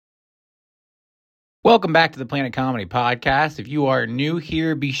Welcome back to the Planet Comedy Podcast. If you are new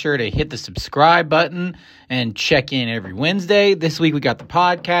here, be sure to hit the subscribe button and check in every Wednesday. This week we got the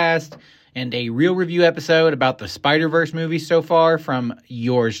podcast and a real review episode about the Spider-Verse movie so far from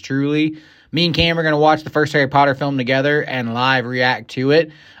yours truly. Me and Cam are going to watch the first Harry Potter film together and live react to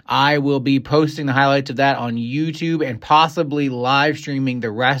it. I will be posting the highlights of that on YouTube and possibly live streaming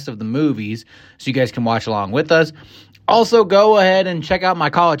the rest of the movies so you guys can watch along with us. Also, go ahead and check out my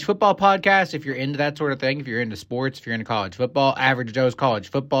college football podcast if you're into that sort of thing. If you're into sports, if you're into college football, Average Joe's College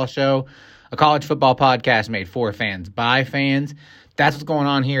Football Show, a college football podcast made for fans by fans. That's what's going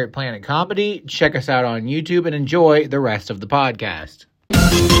on here at Planet Comedy. Check us out on YouTube and enjoy the rest of the podcast.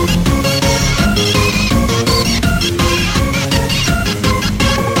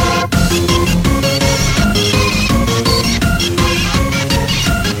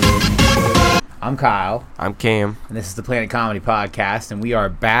 I'm Kyle. I'm Cam. And this is the Planet Comedy Podcast, and we are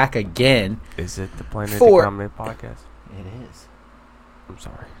back again. Is it the Planet Comedy Podcast? It is. I'm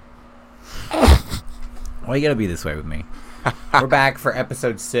sorry. Why you gotta be this way with me? We're back for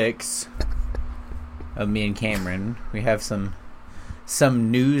episode 6 of me and Cameron. We have some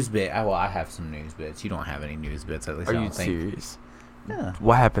news bit. Well, I have some news bits. You don't have any news bits, at least I don't think. Are you serious? Yeah.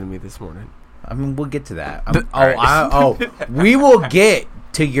 What happened to me this morning? I mean, we'll get to that. We will get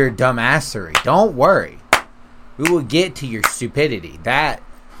to your dumbassery. Don't worry. We will get to your stupidity. That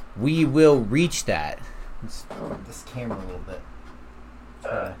we will reach that. Let's put this camera a little bit.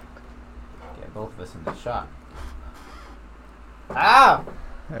 Try to get both of us in the shot. Ah!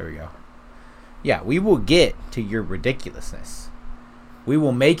 There we go. Yeah, we will get to your ridiculousness. We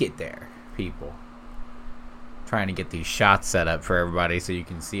will make it there, people. Trying to get these shots set up for everybody so you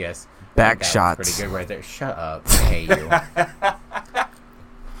can see us. Back shots. Pretty good right there. Shut up. I hate you.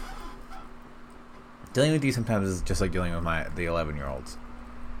 Dealing with you sometimes is just like dealing with the 11-year-olds.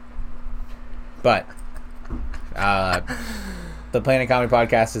 But the Planet Comedy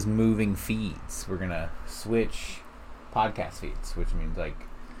Podcast is moving feeds. We're gonna switch podcast feeds, which means the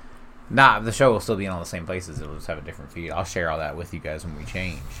show will still be in all the same places. It'll just have a different feed. I'll share all that with you guys when we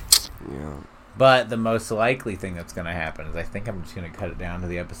change. Yeah. But the most likely thing that's gonna happen is I think I'm just gonna cut it down to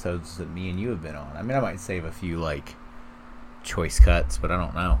the episodes that me and you have been on. I mean, I might save a few choice cuts, but I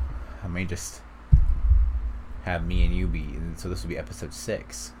don't know. I may just have me and you be, and so this will be episode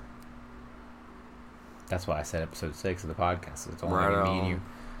 6. That's why I said episode 6 of the podcast. So it's only right me and you.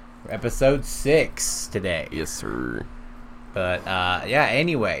 Episode 6 today. Yes, sir. But yeah.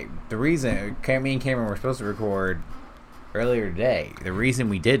 Anyway, the reason me and Cameron were supposed to record earlier today, the reason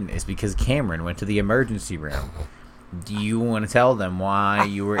we didn't is because Cameron went to the emergency room. Do you want to tell them why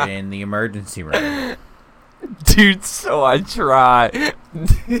you were in the emergency room? Dude, so I try.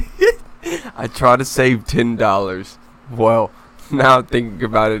 I try to save $10. Well, now thinking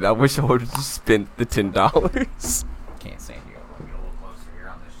about it, I wish I would have just spent the $10. Can't stand you. I'll get a little closer here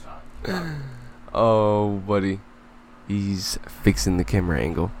on this shot. Oh, buddy. He's fixing the camera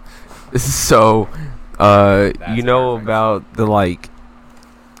angle. So, you know about the,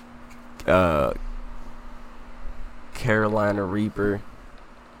 Carolina Reaper,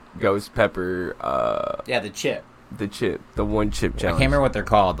 Ghost Pepper, yeah, the chip. The one chip challenge. I can't remember what they're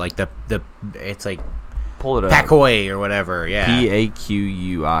called. It's pull it up. Packaway or whatever. Yeah.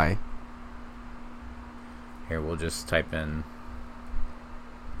 PAQUI. Here, we'll just type in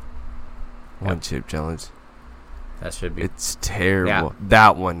one chip challenge. That should be. It's terrible. Yeah.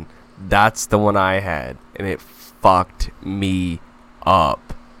 That one. That's the one I had, and it fucked me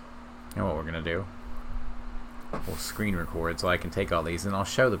up. You know what we're gonna do? We'll screen record so I can take all these and I'll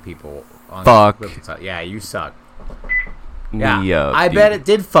show the people. Fuck. Yeah, you suck. Yeah, I bet it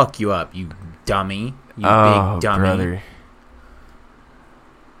did fuck you up, you dummy. You big dummy. Brother.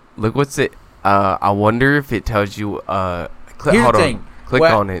 Look, what's it? I wonder if it tells you. Here's the thing. Click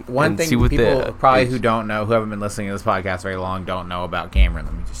on it. One thing see what people probably who haven't been listening to this podcast very long, don't know about Cameron.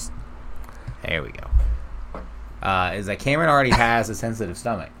 Let me just. There we go. Is that Cameron already has a sensitive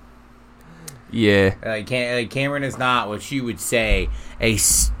stomach. Yeah. Cameron is not what you would say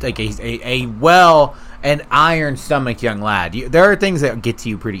an iron stomach young lad. There are things that get to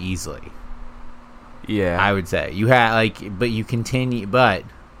you pretty easily. Yeah. I would say you have but you just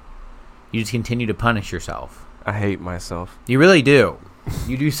continue to punish yourself. I hate myself. You really do.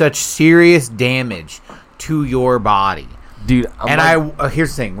 You do such serious damage to your body, dude. Here's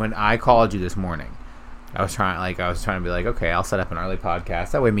the thing: when I called you this morning, I was trying to be okay, I'll set up an early podcast.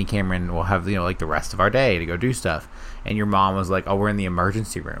 That way me and Cameron will have, the rest of our day to go do stuff. And your mom was like, oh, we're in the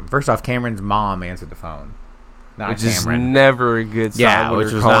emergency room. First off, Cameron's mom answered the phone. Not which Cameron. is never a good sign. Yeah,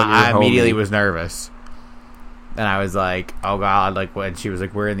 which was not, I immediately was nervous. And I was like, oh, God. Like, when she was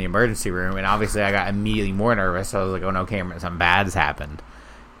like, we're in the emergency room. And obviously, I got immediately more nervous. So I was like, oh, no, Cameron, something bad has happened.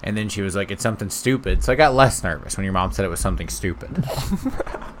 And then she was like, it's something stupid. So I got less nervous when your mom said it was something stupid.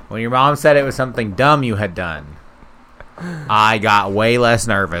 When your mom said it was something dumb you had done, I got way less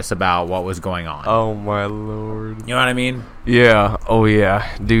nervous about what was going on. Oh, my Lord. You know what I mean? Yeah. Oh,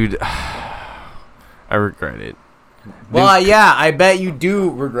 yeah. Dude, I regret it. Well, yeah, I bet you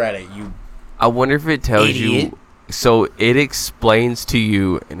do regret it, you I wonder if it tells idiot. you. So it explains to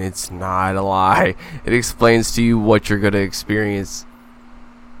you, and it's not a lie. It explains to you what you're going to experience.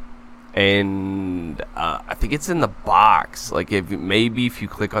 And I think it's in the box. Like, if you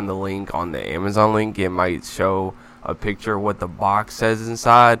click on the link on the Amazon link, it might show a picture of what the box says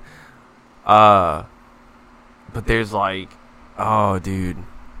inside. But there's like, oh, dude,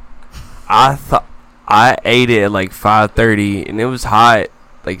 I ate it at like 5:30, and it was hot.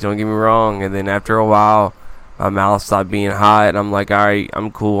 Like, don't get me wrong. And then after a while, my mouth stopped being hot, and I'm like, all right, I'm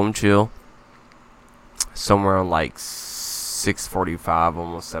cool, I'm chill. Somewhere on like 6:45,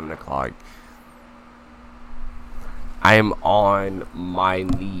 almost 7 o'clock. I am on my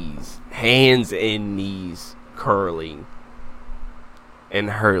knees, hands and knees, curling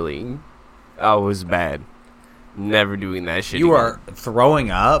and hurling. Oh, it was bad. Never doing that shit. You again. are throwing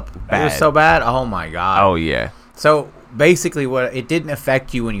up? Bad. It was so bad? Oh, my God. Oh, yeah. So, basically, it didn't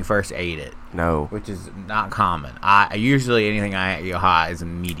affect you when you first ate it. No. Which is not common. Usually, anything I eat hot is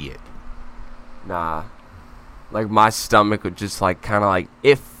immediate. Nah. Like, my stomach would just, like, kind of like,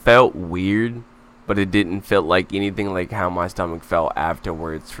 it felt weird, but it didn't feel like anything like how my stomach felt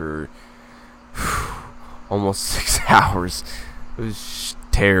afterwards for almost 6 hours. It was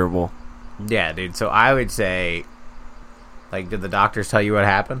terrible. Yeah, dude. So, I would say, like, did the doctors tell you what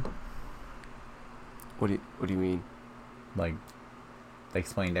happened? What do you mean? Like, they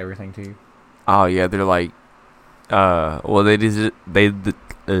explained everything to you? Oh, yeah, they're like, well, they did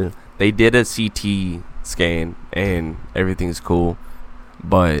a CT scan and everything's cool,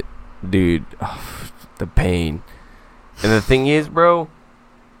 but dude, the pain. And the thing is, bro,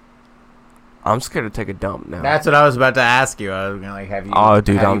 I'm scared to take a dump now. That's what I was about to ask you. I was gonna like, have you? Oh,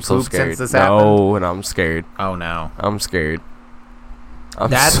 dude, have I'm you so pooped scared. Since this happened? No, and I'm scared. Oh no, I'm scared.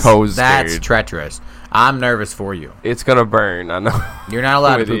 That's so scared. That's treacherous. I'm nervous for you. It's gonna burn. I know. You're not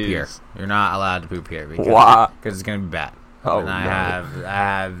allowed to It poop is. here. You're not allowed to poop here. Why? Because it's gonna be bad. Oh, and I no.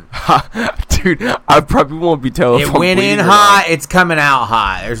 have. Dude, I probably won't be telling. It went in hot. It's coming out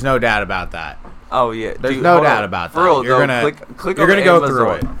hot. There's no doubt about that. Oh yeah, There's dude, no hold doubt on. about that. For real, You're though, gonna click you're on gonna the go through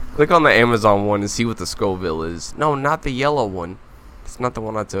Amazon. it. Click on the Amazon one and see what the Scoville is. No, not the yellow one. It's not the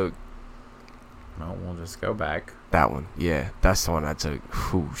one I took. Well, we'll just go back. That one. Yeah, that's the one I took.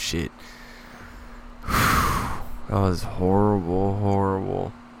 Whew, shit. That was horrible,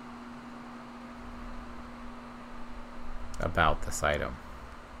 horrible. About this item.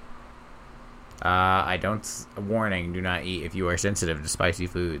 Warning, do not eat if you are sensitive to spicy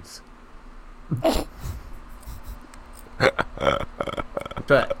foods.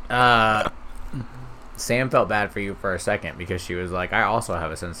 But, Sam felt bad for you for a second because she was like, I also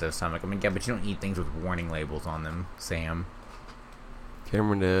have a sensitive stomach. I mean, yeah, but you don't eat things with warning labels on them, Sam.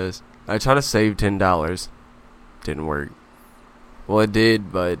 Cameron does. I tried to save $10. Didn't work. Well, it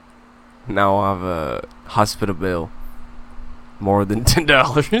did, but now I have a hospital bill. More than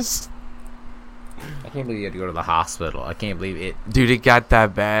 $10. I can't believe you had to go to the hospital. I can't believe it Dude, it got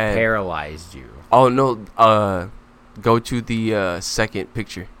that bad. paralyzed you. Oh, no. Go to the second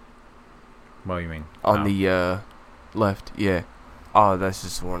picture. What do you mean? On the left. Yeah. Oh, that's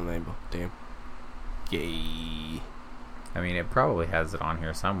just one label. Damn. Yay. I mean, it probably has it on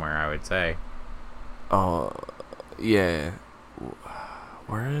here somewhere, I would say. Oh, yeah.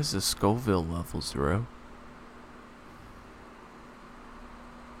 Where is the Scoville levels, bro?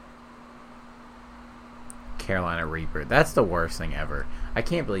 Carolina Reaper. That's the worst thing ever. I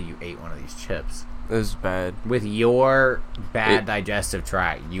can't believe you ate one of these chips. It was bad. With your bad digestive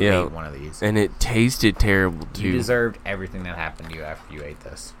tract, you ate one of these. And it tasted terrible, too. You deserved everything that happened to you after you ate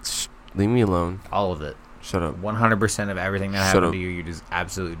this. Shh, leave me alone. All of it. Shut up. 100% of everything that Shut happened up. to you, you just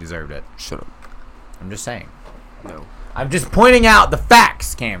absolutely deserved it. Shut up. I'm just saying. No. I'm just pointing out the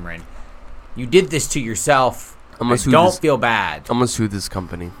facts, Cameron. You did this to yourself. Don't feel bad. I'm going to sue this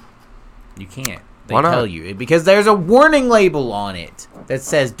company. You can't. They Why not? tell you. Because there's a warning label on it that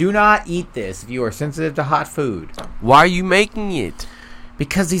says, do not eat this if you are sensitive to hot food. Why are you making it?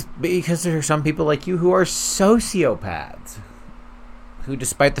 Because there are some people like you who are sociopaths. Who,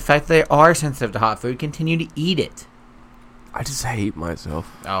 despite the fact that they are sensitive to hot food, continue to eat it. I just hate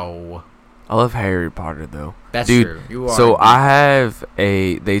myself. Oh. I love Harry Potter, though. That's Dude, true. You are. So I have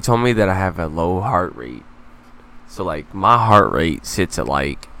they told me that I have a low heart rate. So, like, my heart rate sits at,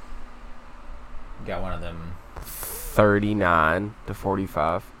 like, You got one of them. 39 to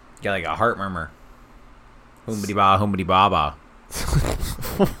 45. You got like a heart murmur. Humbity ba, humbity ba ba.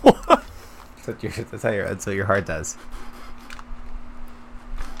 What? That's what your heart does.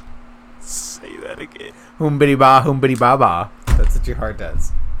 Say that again. Humbity ba ba. That's what your heart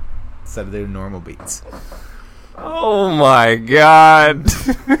does. Instead of doing normal beats. Oh my god.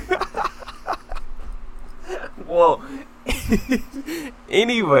 Well,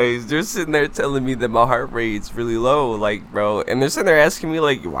 anyways, they're sitting there telling me that my heart rate's really low, like, bro, and they're sitting there asking me,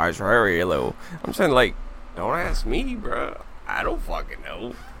 like, why is your heart rate low? I'm saying, like, don't ask me, bro. I don't fucking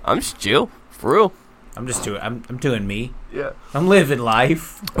know. I'm just chill, for real. I'm doing me. Yeah. I'm living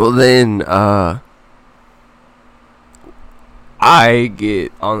life. Well, then, I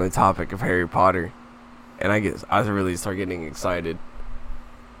get on the topic of Harry Potter, and I really start getting excited.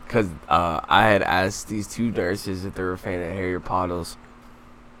 Because I had asked these two nurses if they were a fan of Harry Potter's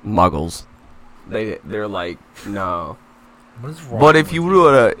Muggles. They're like, no. What is wrong? But if you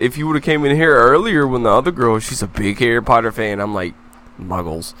would have came in here earlier when the other girl, she's a big Harry Potter fan. I'm like,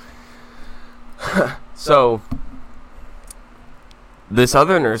 Muggles. So this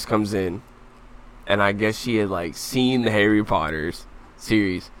other nurse comes in, and I guess she had like seen the Harry Potter's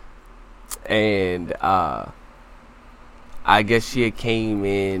series, and I guess she had came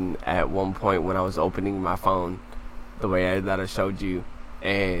in at one point when I was opening my phone, the way that I showed you,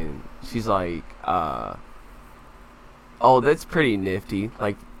 and she's like, "Oh, that's pretty nifty,"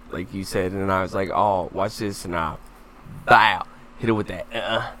 like you said, and I was like, "Oh, watch this," and I, bow, hit it with that,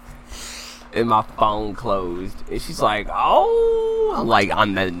 and my phone closed, and she's like, "Oh," I'm like,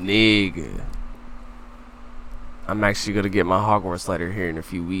 "I'm that nigga." I'm actually gonna get my Hogwarts letter here in a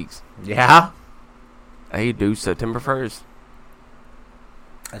few weeks. Yeah. Hey, dude, September 1st.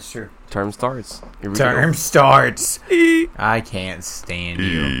 That's true. Term starts. Here we Term go. starts. I can't stand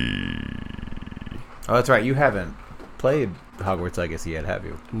you. Oh, that's right. You haven't played Hogwarts Legacy yet, have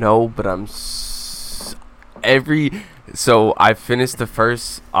you? No, but I'm so I finished the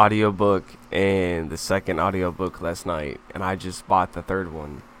first audiobook and the second audiobook last night, and I just bought the third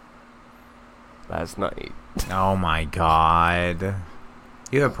one last night. Oh my god.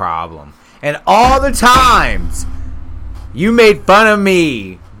 You have a problem. And all the times you made fun of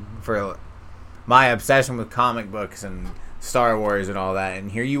me for my obsession with comic books and Star Wars and all that,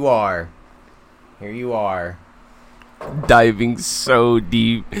 and here you are. Here you are. Diving so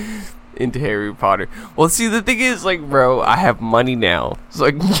deep into Harry Potter. Well, see, the thing is, like, bro, I have money now, so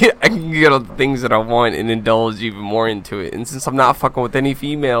I can get all the things that I want and indulge even more into it. And since I'm not fucking with any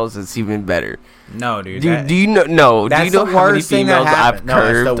females, it's even better. No, dude. Do you know? No, do you know how many females I've No, it's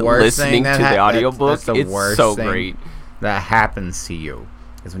curved the worst listening thing to the audiobook? That's the It's worst so thing great. that happens to you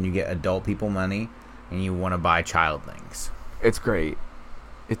is when you get adult people money and you want to buy childlings. It's great.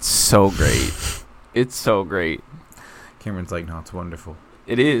 It's so great. It's so great. Cameron's like, no, it's wonderful.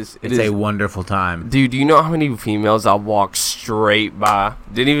 It is. It's a wonderful time. Dude, do you know how many females I walked straight by?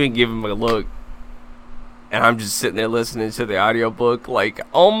 Didn't even give them a look. And I'm just sitting there listening to the audiobook like,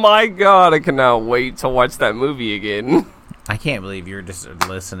 oh my god, I cannot wait to watch that movie again. I can't believe you're just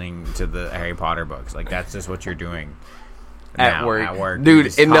listening to the Harry Potter books. Like, that's just what you're doing At now, work. At work.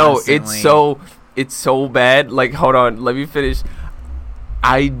 Dude, and no, Constantly- it's so bad. Like, hold on, let me finish.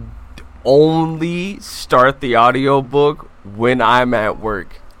 I only start the audiobook when I'm at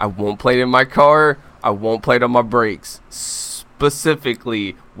work. I won't play it in my car. I won't play it on my breaks.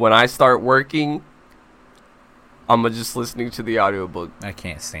 Specifically, when I start working, I'm just listening to the audiobook. I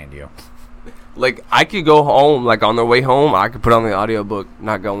can't stand you. Like, I could go home, like, on the way home, I could put on the audiobook.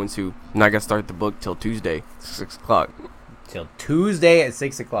 Not going to. Not going to start the book till Tuesday, 6 o'clock. Till Tuesday at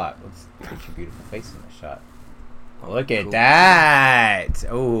 6 o'clock. Let's get your beautiful face in the shot. Look at Cool. that.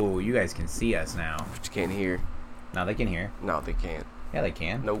 Oh, you guys can see us now. But you can't hear. Now they can hear. No, they can't. Yeah, they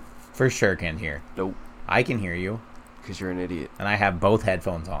can. Nope. For sure can hear. Nope. I can hear you. Because you're an idiot. And I have both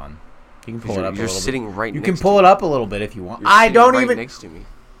headphones on. You can pull it up a You're little bit. sitting right You next can pull it up a little bit if you want. You're I sitting don't right even... next to me.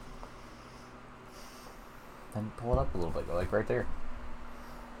 Then pull it up a little bit. Go like right there.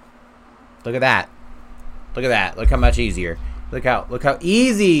 Look at that. Look at that. Look how much easier. Look how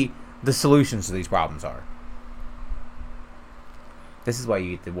easy the solutions to these problems are. This is why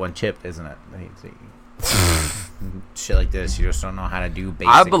you eat the one chip, isn't it? Shit like this, you just don't know how to do basic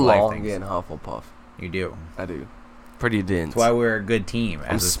I life belong things. in Hufflepuff. You do. I do. Pretty dense. That's why we're a good team.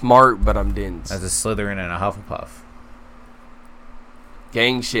 I'm As smart, but I'm dense. a Slytherin and a Hufflepuff.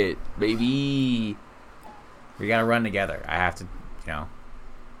 Gang shit, baby. We gotta run together. I have to,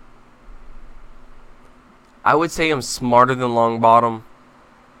 I would say I'm smarter than Longbottom.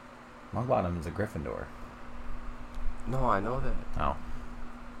 Longbottom is a Gryffindor. No, I know that. Oh.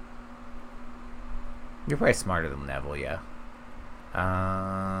 You're probably smarter than Neville, yeah.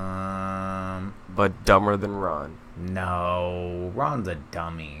 But dumber than Ron. No. Ron's a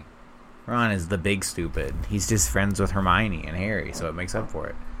dummy. Ron is the big stupid. He's just friends with Hermione and Harry, so it makes up for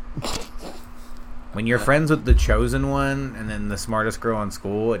it. When you're friends with the chosen one and then the smartest girl in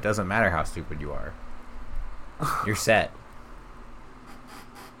school, it doesn't matter how stupid you are. You're set.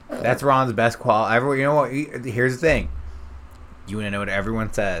 That's Ron's best quality. You know what? Here's the thing. You want to know what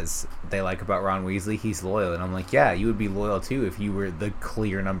everyone says they like about Ron Weasley? He's loyal. And I'm like, yeah, you would be loyal too if you were the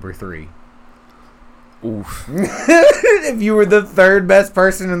clear number 3. Oof. If you were the third best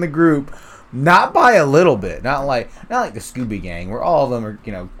person in the group, not by a little bit, not like the Scooby Gang where all of them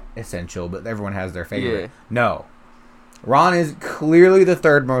are, essential, but everyone has their favorite. Yeah. No. Ron is clearly the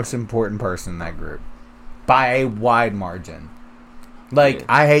third most important person in that group by a wide margin. Like, yeah.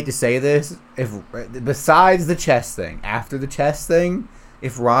 I hate to say this, if besides the chess thing, after the chess thing,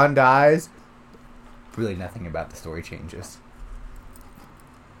 if Ron dies, really nothing about the story changes.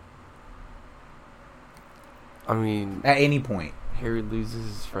 I mean, at any point. Harry loses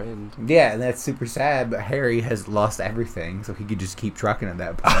his friend. Yeah, and that's super sad, but Harry has lost everything, so he could just keep trucking at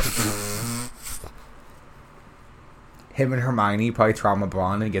that point. Him and Hermione probably trauma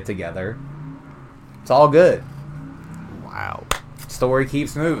bond and get together. It's all good. Wow. Story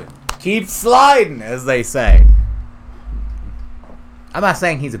keeps moving. Keep sliding, as they say. I'm not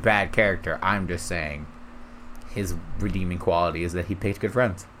saying he's a bad character. I'm just saying his redeeming quality is that he picked good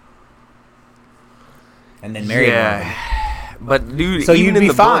friends. And then married one. But dude, so you'd be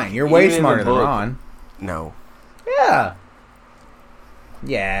fine. Book, you're way smarter than Ron. No. Yeah.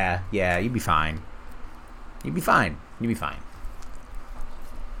 Yeah, you'd be fine. You'd be fine.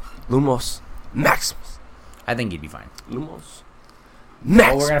 Lumos Maximus. I think you'd be fine. Lumos Maximus.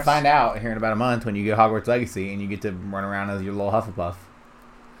 Well, we're gonna find out here in about a month when you get Hogwarts Legacy and you get to run around as your little Hufflepuff.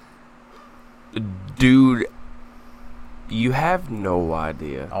 Dude, you have no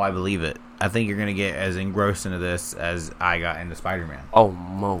idea. Oh, I believe it. I think you're gonna get as engrossed into this as I got into Spider-Man. Oh,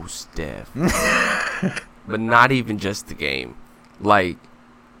 most def. But not even just the game. Like,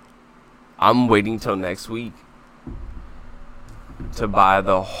 I'm waiting till next week to buy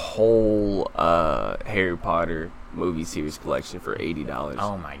the whole Harry Potter movie series collection for $80.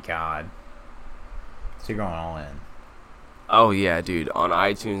 Oh my god. So you're going all in. Oh yeah, dude. On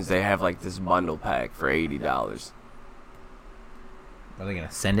iTunes they have like this bundle pack for $80. Are they gonna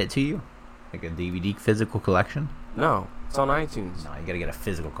send it to you? Like a DVD physical collection? No, it's on iTunes. No, you gotta get a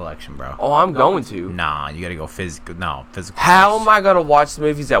physical collection, bro. Oh, I'm going to. Nah, you gotta go physical. No, physical. How am I gonna watch the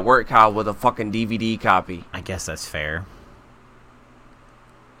movies at work, Kyle, with a fucking DVD copy? I guess that's fair.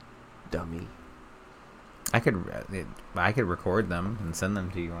 Dummy. I could record them and send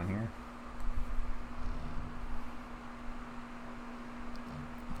them to you on here.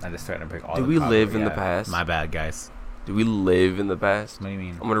 I just tried to pick all. Do we live in the past? My bad, guys. Do we live in the past? What do you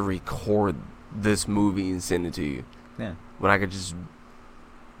mean? I'm gonna record this movie and send it to you. Yeah. When I could just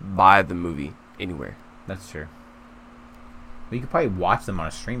buy the movie anywhere. That's true. But you could probably watch them on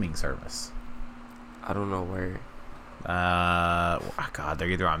a streaming service. I don't know where. God, they're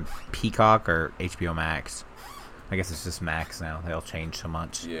either on Peacock or HBO Max. I guess it's just Max now. They'll change so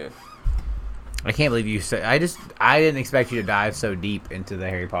much. Yeah. I can't believe you said. I didn't expect you to dive so deep into the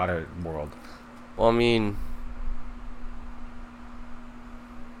Harry Potter world. Well, I mean,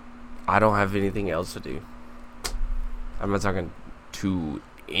 I don't have anything else to do. I'm not talking to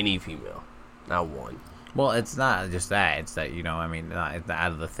any female, not one. Well, it's not just that. It's that, I mean, it's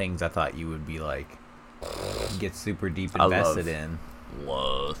out of the things I thought you would be like, get super deep invested in.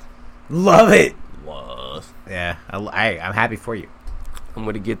 Love it. Love. Yeah, I'm happy for you. I'm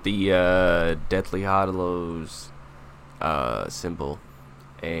gonna get the Deathly Hallows symbol,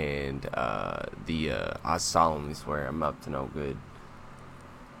 and I solemnly swear I'm up to no good.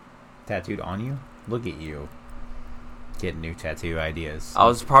 Tattooed on you? Look at you. Getting new tattoo ideas. I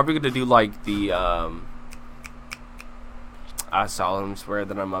was probably gonna do like the I solemnly swear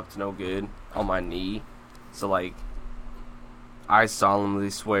that I'm up to no good on my knee. So like, I solemnly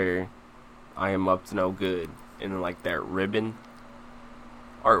swear I am up to no good, and then like that ribbon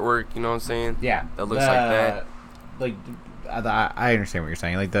artwork, you know what I'm saying? Yeah, that looks like that. Like, I understand what you're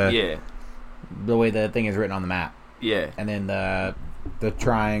saying. Like the way the thing is written on the map. Yeah, and then the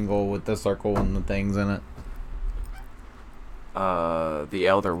triangle with the circle and the things in it. The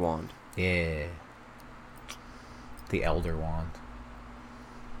Elder Wand. Yeah. The Elder Wand.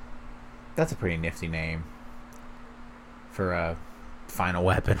 That's a pretty nifty name for a final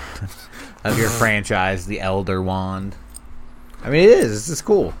weapon of your franchise, the Elder Wand. I mean, it is. It's just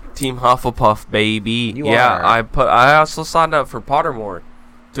cool. Team Hufflepuff, baby. You yeah, are. I also signed up for Pottermore.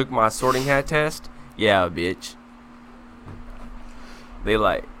 Took my sorting hat test. Yeah, bitch.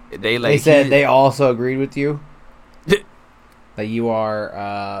 They said they also agreed with you that you are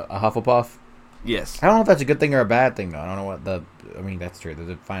a Hufflepuff. Yes. I don't know if that's a good thing or a bad thing, though. I don't know what I mean, that's true. The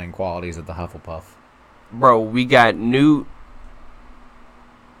defining qualities of the Hufflepuff. Bro, we got Newt,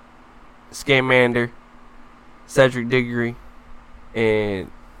 Scamander, Cedric Diggory,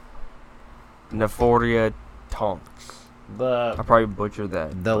 and Neforia Tonks. I probably butchered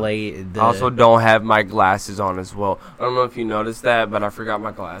that. I also don't have my glasses on as well. I don't know if you noticed that, but I forgot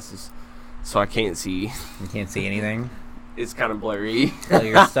my glasses, so I can't see. You can't see anything? It's kind of blurry. Well,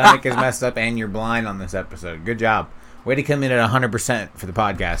 your stomach is messed up and you're blind on this episode. Good job. Way to come in at 100% for the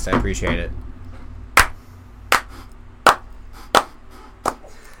podcast. I appreciate it.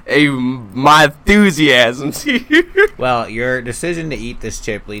 Hey, my enthusiasm's here. Well, your decision to eat this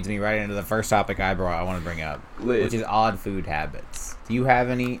chip leads me right into the first topic I want to bring up, which is odd food habits. Do you have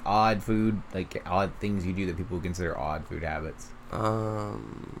any odd food, like odd things you do that people consider odd food habits? I'll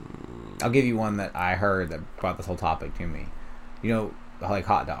give you one that I heard that brought this whole topic to me. You know, like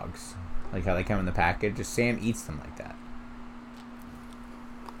hot dogs, like how they come in the package. Just Sam eats them like that.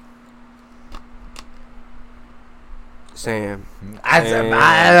 Sam.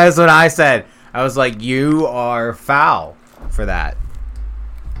 That's what I said. I was like, you are foul for that.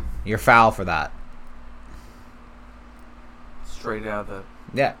 You're foul for that. Straight out of the...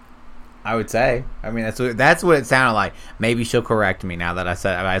 Yeah, I would say. I mean, that's what it sounded like. Maybe she'll correct me now that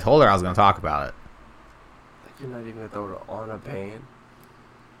I told her I was going to talk about it. Like you're not even going to throw it on a pan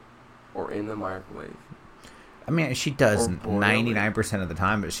or in the microwave. I mean, she does 99% of the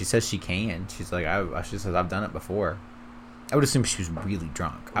time, but she says she can. She's like, she says I've done it before. I would assume she was really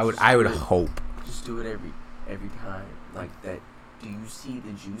drunk. I would hope. Just do it every time like that. Do you see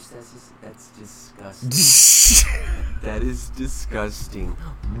the juice? That's disgusting. That is disgusting.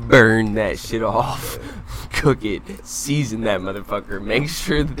 Burn that shit off. Cook it. Season that motherfucker. Make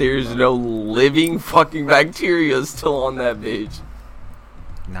sure that there's no living fucking bacteria still on that bitch.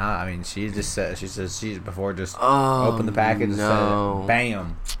 Nah, I mean, she says she's before just opened the package and said,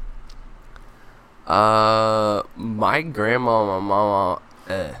 bam. My grandma and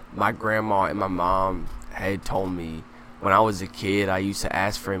my mom had told me when I was a kid I used to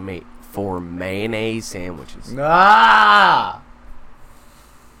ask for mayonnaise sandwiches. Ah!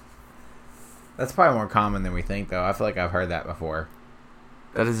 That's probably more common than we think, though. I feel like I've heard that before.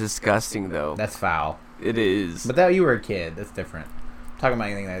 That is disgusting, though. That's foul. It is. But that you were a kid. That's different. I'm talking about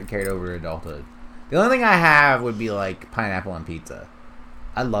anything that carried over to adulthood. The only thing I have would be like pineapple on pizza.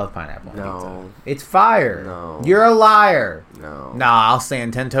 I love pineapple on pizza. It's fire. No. You're a liar. No. Nah, I'll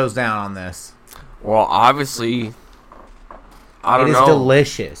stand 10 toes down on this. Well, obviously, I don't know. It is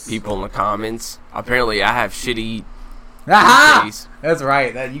delicious. People in the comments. Apparently, I have shitty taste. That's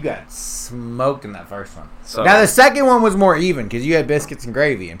right. You got smoked in that first one. So, now, the second one was more even because you had biscuits and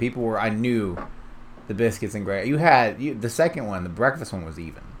gravy, and people were, I knew the biscuits and gravy. The second one, the breakfast one was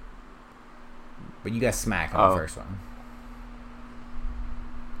even. But you got smacked on the first one.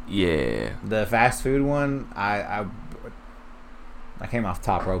 Yeah. The fast food one, I came off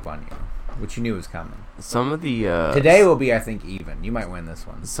top rope on you, which you knew was coming. Some of the today will be, I think, even. You might win this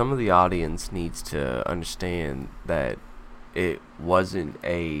one. Some of the audience needs to understand that it wasn't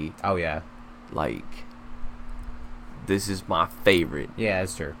a like this is my favorite. Yeah,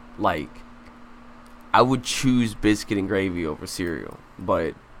 that's true. Like I would choose biscuit and gravy over cereal,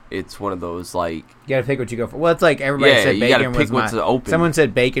 but it's one of those like you gotta pick what you go for. Well, it's like everybody said bacon was my. Someone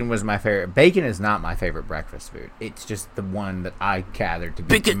said bacon was my favorite. Bacon is not my favorite breakfast food. It's just the one that I gathered to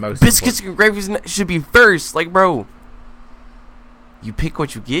be the most. Biscuits and gravy should be first. Like, bro, you pick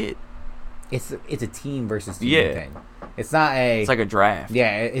what you get. It's a team versus team thing. It's not a. It's like a draft.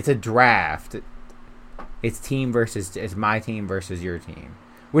 Yeah, it's a draft. It's team versus. It's my team versus your team.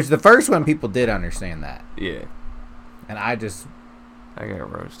 Which the first one people did understand that. Yeah. And I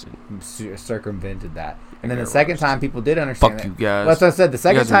got roasted. Circumvented that. And then the second time people did understand Fuck you guys. Well, that's what I said. The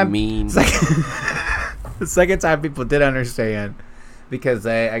second time. Mean. The second time people did understand because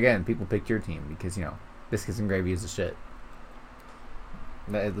people picked your team because, biscuits and gravy is the shit.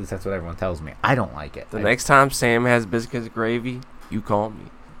 At least that's what everyone tells me. I don't like it. The next time Sam has biscuits and gravy, you call me.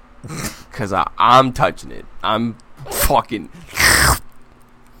 Because I'm touching it. I'm fucking...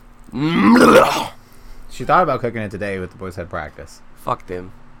 She thought about cooking it today, but the boys had practice. Fuck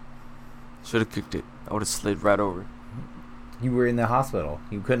them. Should have cooked it. I would have slid right over. You were in the hospital.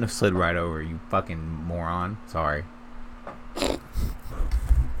 You couldn't have slid right over, you fucking moron. Sorry.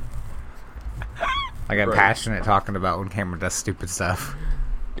 I got passionate talking about when Cameron does stupid stuff.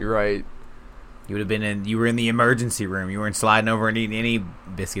 You're right. You would have been you were in the emergency room. You weren't sliding over and eating any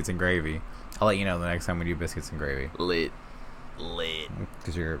biscuits and gravy. I'll let you know the next time we do biscuits and gravy. Lit.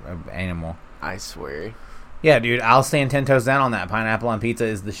 Because you're an animal. I swear. Yeah, dude, I'll stand 10 toes down on that. Pineapple on pizza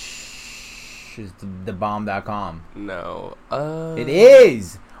is the bomb.com. No. It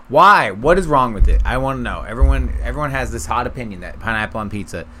is. Why? What is wrong with it? I want to know. Everyone has this hot opinion that pineapple on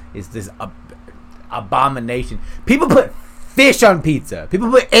pizza is this abomination. People put fish on pizza. People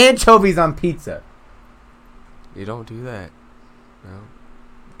put anchovies on pizza. You don't do that.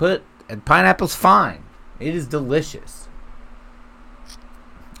 No. Pineapple's fine. It is delicious.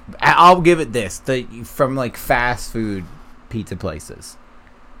 I'll give it this. From like fast food pizza places.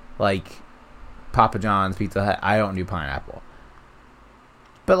 Like Papa John's, Pizza Hut, I don't do pineapple.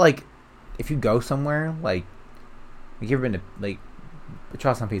 But like, if you go somewhere, like you ever been to like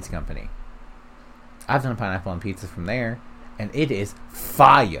Charleston Pizza Company? I've done pineapple on pizza from there, and it is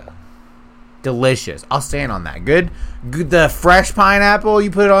fire. Delicious. I'll stand on that. Good. The fresh pineapple you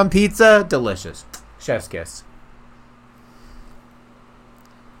put it on pizza, delicious. Chef's kiss.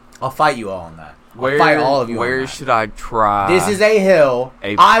 I'll fight you all on that. I'll fight all of you on that. Where should I try? This is a hill.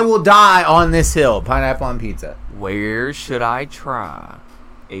 I will die on this hill. Pineapple on pizza. Where should I try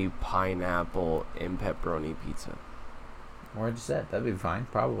a pineapple and pepperoni pizza? Where'd you say? That'd be fine.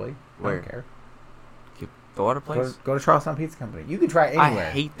 Probably. Where? I don't care. The other place? Go to Charleston Pizza Company. You can try it anywhere. I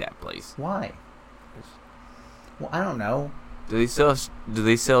hate that place. Why? Well, I don't know. Do they still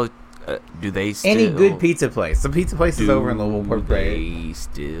any good pizza place? The pizza place is over in Louisville, Port Parade. Do they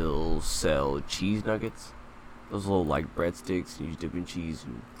still sell cheese nuggets? Those little like breadsticks and you dip in cheese.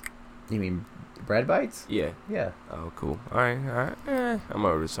 You mean bread bites? Yeah. Yeah. Oh, cool. All right. I'm gonna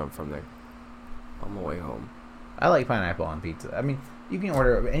order something from there on my way home. I like pineapple on pizza. I mean, you can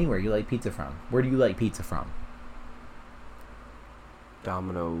order anywhere you like pizza from. Where do you like pizza from?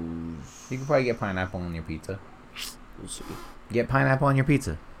 Domino's. You can probably get pineapple on your pizza. We'll see. Get pineapple on your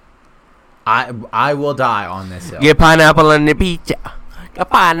pizza. I will die on this hill. Get pineapple on the pizza. Get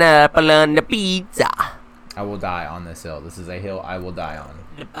pineapple on the pizza. I will die on this hill. This is a hill I will die on.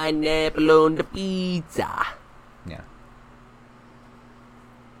 The pineapple on the pizza. Yeah.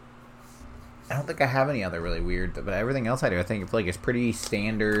 I don't think I have any other really weird, but everything else I do, I think it's like it's pretty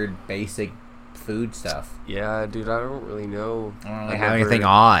standard, basic food stuff. Yeah, dude, I don't really know. I don't really have anything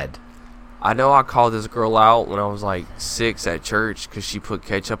odd. I know I called this girl out when I was like 6 at church because she put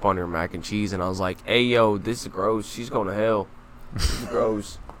ketchup on her mac and cheese, and I was like, "Hey, yo, this is gross. She's going to hell. This is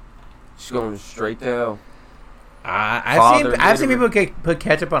gross. She's going straight to hell." I've seen people put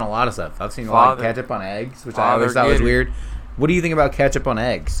ketchup on a lot of stuff. I've seen like ketchup on eggs, which I always thought was weird. What do you think about ketchup on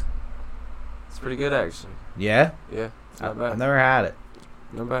eggs? It's pretty good, actually. Yeah? Yeah, it's not bad. I've never had it.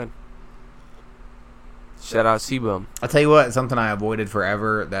 Not bad. Shout out C-Bum. I'll tell you what, something I avoided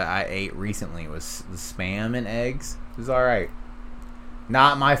forever that I ate recently was the Spam and eggs. It was alright.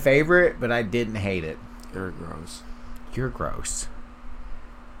 Not my favorite, but I didn't hate it. You're gross. You're gross.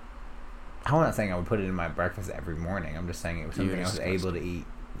 I'm not saying I would put it in my breakfast every morning. I'm just saying it was something I was able to eat.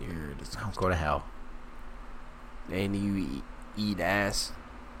 You're disgusting. Go to hell. And you eat ass.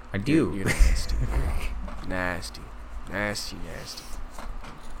 I do. You're nasty. Nasty. Nasty.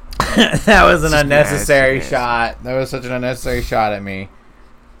 That was an Just unnecessary nasty. shot. That was such an unnecessary shot at me.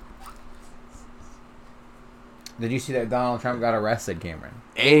 Did you see that Donald Trump got arrested, Cameron?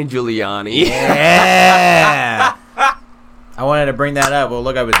 And Giuliani. Yeah. I wanted to bring that up. We'll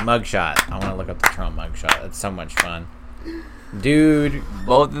look up his mugshot. I want to look up the Trump mugshot. That's so much fun. Dude.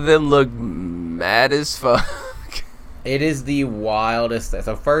 Both of them look mad as fuck. It is the wildest.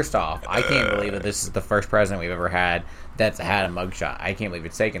 So first off, I can't believe that this is the first president we've ever had that's had a mugshot. I can't believe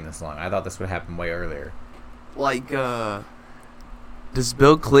it's taken this long. I thought this would happen way earlier. Like, does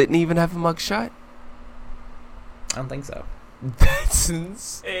Bill Clinton even have a mugshot? I don't think so. That's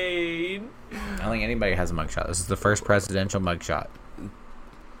insane. I don't think anybody has a mugshot. This is the first presidential mugshot.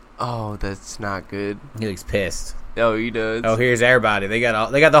 Oh, that's not good. He looks pissed. Oh, he does. Oh, here's everybody. They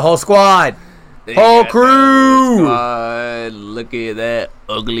got the whole squad. Whole crew. Look at that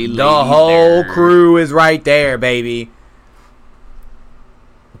ugly lady. The whole crew is right there, baby.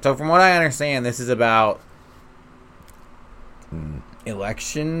 So from what I understand, this is about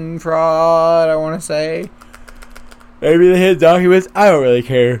election fraud, I want to say. Maybe the hidden documents. I don't really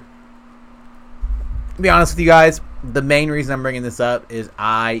care. To be honest with you guys, the main reason I'm bringing this up is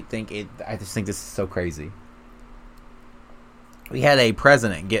I just think this is so crazy. We had a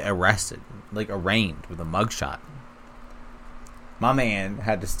president get arrested, like arraigned with a mugshot. My man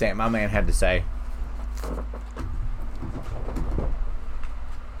had to say,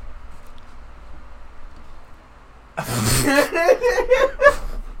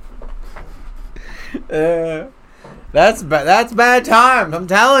 That's bad times. I'm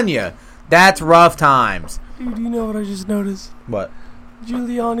telling you, that's rough times. Dude, you know what I just noticed? What?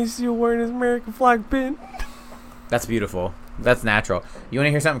 Giuliani's still wearing his American flag pin. That's beautiful. That's natural. You want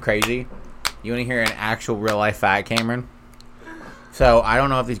to hear something crazy? You want to hear an actual real life fact, Cameron? So I don't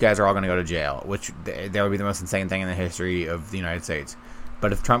know if these guys are all going to go to jail, which that would be the most insane thing in the history of the United States.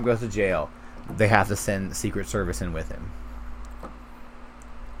 But if Trump goes to jail, they have to send Secret Service in with him.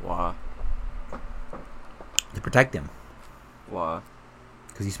 Why? To protect him. Why?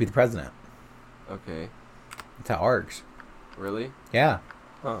 Because he used to be the president. Okay. That's how it works. Really? Yeah.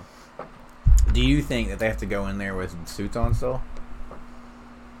 Huh. Do you think that they have to go in there with suits on still?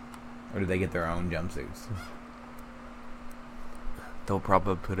 Or do they get their own jumpsuits? They'll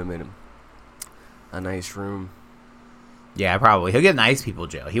probably put him in a nice room. Yeah, probably. He'll get nice people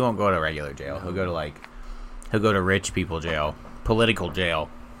jail. He won't go to regular jail. He'll go to rich people jail. Political jail.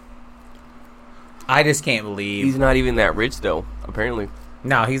 I just can't believe He's not even that rich, though, apparently.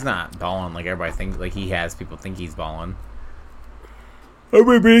 No, he's not balling like everybody thinks. Like he has people think he's balling. I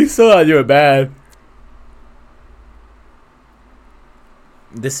mean, but he's still not doing bad.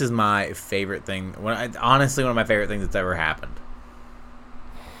 This is my favorite thing. Honestly, one of my favorite things that's ever happened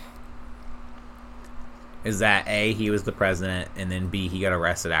is that A, he was the president, and then B, he got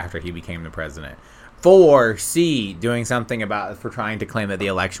arrested after he became the president. For C, doing something for trying to claim that the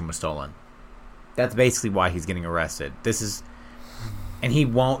election was stolen. That's basically why he's getting arrested. And he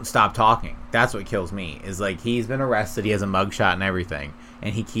won't stop talking. That's what kills me. Is like he's been arrested. He has a mugshot and everything,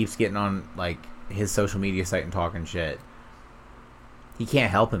 and he keeps getting on like his social media site and talking shit. He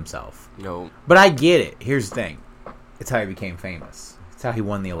can't help himself. No. But I get it. Here's the thing. It's how he became famous. It's how he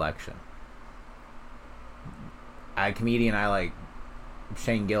won the election.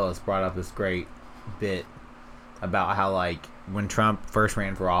 Shane Gillis brought up this great bit about how like when Trump first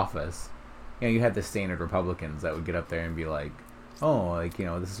ran for office, you had the standard Republicans that would get up there and be like, oh, like,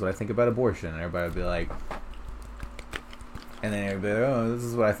 this is what I think about abortion. And everybody would be like, and then everybody, oh, this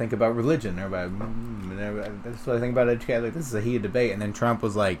is what I think about religion. Everybody, this is what I think about education. Like, this is a heated debate. And then Trump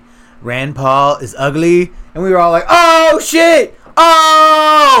was like, Rand Paul is ugly. And we were all like, oh, shit.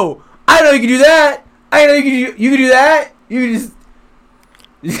 Oh, I know you can do that. I know you can do that. You can just.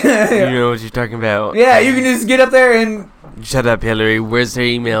 You know what you're talking about. Yeah, you can just get up there and. Shut up, Hillary. Where's their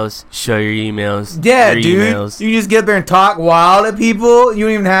emails? Show your emails. Yeah, your dude. Emails. You just get up there and talk wild at people. You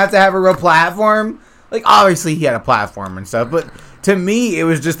don't even have to have a real platform. Like, obviously, he had a platform and stuff. But to me, it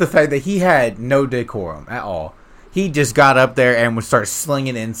was just the fact that he had no decorum at all. He just got up there and would start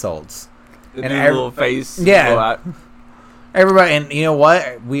slinging insults. And little face. Yeah. Everybody, and you know what?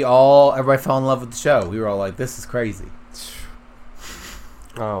 Everybody fell in love with the show. We were all like, this is crazy.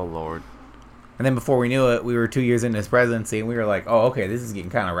 Oh, Lord. And then before we knew it, we were 2 years into his presidency, and we were like, oh, okay, this is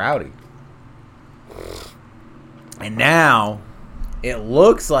getting kind of rowdy. And now, it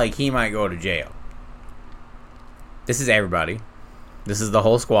looks like he might go to jail. This is everybody. This is the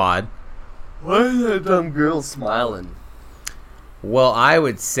whole squad. Why is that dumb girl smiling? Well, I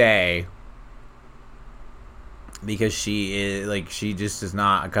would say because she just is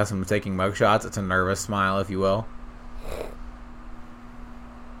not accustomed to taking mugshots. It's a nervous smile, if you will.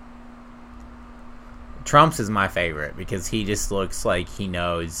 Trump's is my favorite because he just looks like he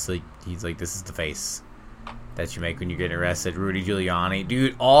knows. Like he's like, this is the face that you make when you're getting arrested. Rudy Giuliani,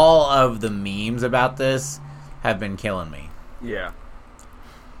 dude. All of the memes about this have been killing me. Yeah.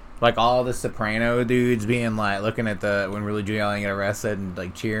 Like all the Soprano dudes being like looking at when Rudy Giuliani got arrested and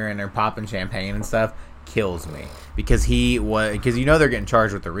like cheering or popping champagne and stuff kills me because because they're getting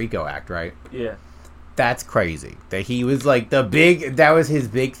charged with the RICO Act, right? Yeah. That's crazy. That he was like that was his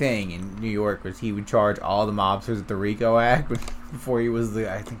big thing in New York, was he would charge all the mobsters with the RICO Act before he was he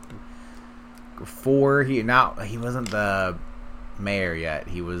wasn't the mayor yet.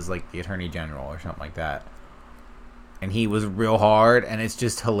 He was like the attorney general or something like that. And he was real hard, and it's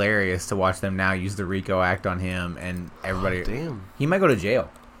just hilarious to watch them now use the RICO Act on him and everybody. Oh, damn. He might go to jail.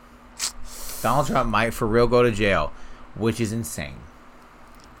 Donald Trump might for real go to jail, which is insane.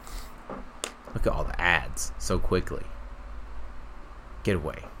 Look at all the ads so quickly. Get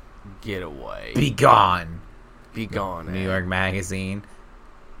away. Get away. Be gone. Be gone. New York Magazine.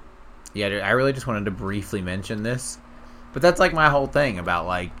 Yeah, dude, I really just wanted to briefly mention this. But that's like my whole thing about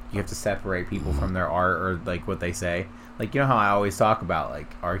like you have to separate people from their art or like what they say. Like, you know how I always talk about like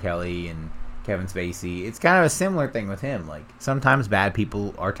R. Kelly and Kevin Spacey? It's kind of a similar thing with him. Like sometimes bad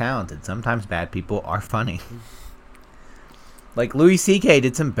people are talented. Sometimes bad people are funny. Like, Louis C.K.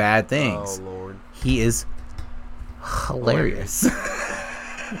 did some bad things. Oh, Lord. He is hilarious.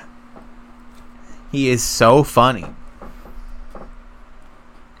 He is so funny.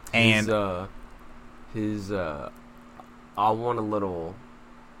 And his I want a little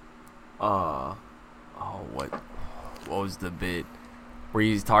what was the bit where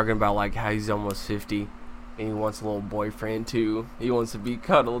he's talking about like how he's almost 50 and he wants a little boyfriend too. He wants to be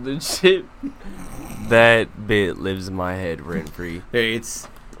cuddled and shit. That bit lives in my head rent free.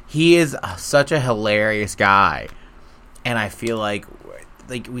 He is such a hilarious guy, and I feel like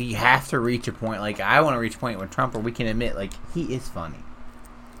we have to reach a point. Like I want to reach a point with Trump where we can admit like he is funny.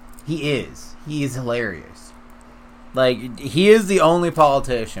 He is hilarious. Like he is the only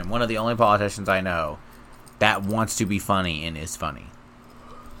politician, one of the only politicians I know that wants to be funny and is funny.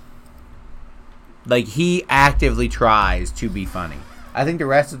 Like he actively tries to be funny. I think the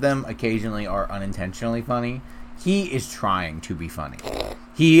rest of them occasionally are unintentionally funny. He is trying to be funny.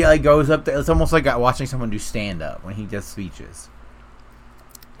 He like goes up there. It's almost like watching someone do stand up when he does speeches.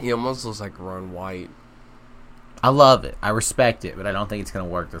 He almost looks like Ron White. I love it. I respect it, but I don't think it's gonna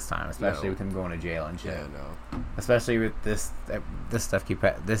work this time, especially with him going to jail and shit. Yeah, no. Especially with this stuff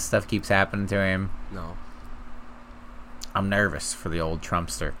keeps happening to him. No. I'm nervous for the old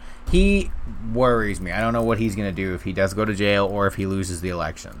Trumpster. He worries me. I don't know what he's gonna do if he does go to jail or if he loses the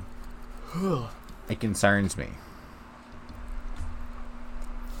election. It concerns me.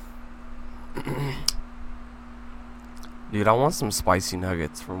 Dude, I want some spicy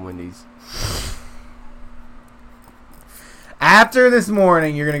nuggets from Wendy's. After this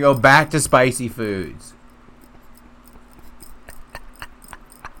morning, you're going to go back to spicy foods.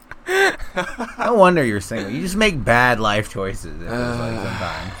 No wonder you're single. You just make bad life choices. It feels like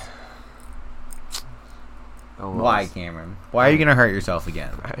sometimes. Why, Cameron? Why are you going to hurt yourself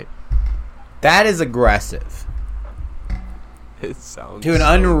again? Right. That is aggressive. It sounds to an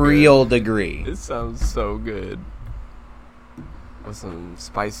unreal degree. It sounds so good. With some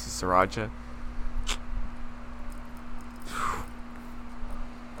spicy sriracha.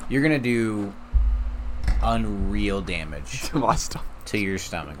 You're going to do unreal damage To my stomach. to your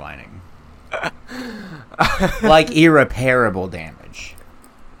stomach lining. Like irreparable damage.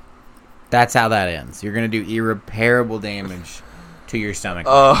 That's how that ends. You're going to do irreparable damage to your stomach.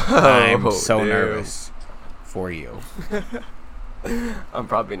 I'm so nervous for you. I'm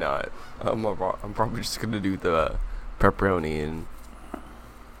probably not. I'm probably just going to do the pepperoni and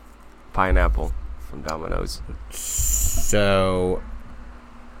pineapple from Domino's. So,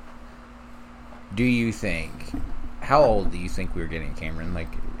 do you think... How old do you think we're getting, Cameron?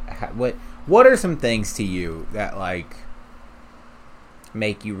 Like, what are some things to you that, like,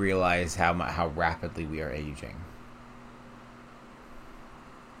 make you realize how rapidly we are aging?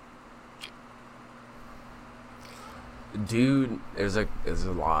 Dude, there's a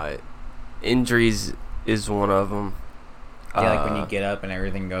lot. Injuries is one of them. Yeah, like when you get up and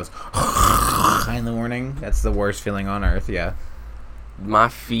everything goes in the morning. That's the worst feeling on earth, yeah. My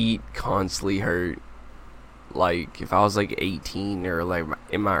feet constantly hurt. Like, if I was, like, 18 or, like,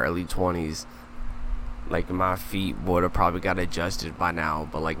 in my early 20s, like, my feet would have probably got adjusted by now.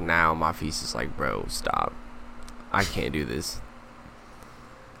 But, like, now my feet's just like, bro, stop. I can't do this.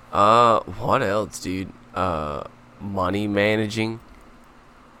 What else, dude? Money managing.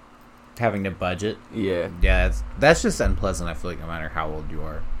 Having to budget. Yeah. Yeah, that's just unpleasant, I feel like, no matter how old you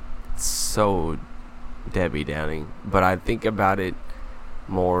are. So Debbie Downing. But I think about it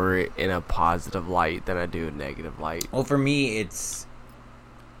more in a positive light than I do a negative light. Well, for me, it's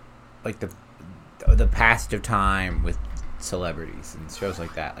like the passage of time with celebrities and shows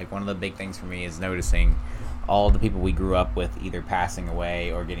like that. Like, one of the big things for me is noticing all the people we grew up with either passing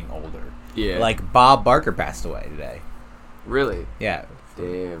away or getting older. Yeah. Like, Bob Barker passed away today. Really? Yeah.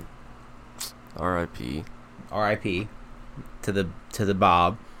 Damn. R.I.P. R.I.P. to the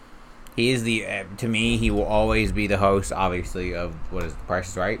Bob. He is to me, he will always be the host, obviously, of what is The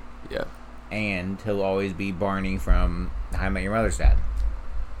Price is Right. Yeah. And he'll always be Barney from How I Met Your Mother's Dad.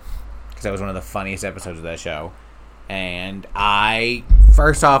 Because that was one of the funniest episodes of that show. And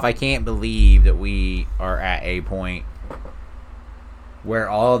first off, I can't believe that we are at a point where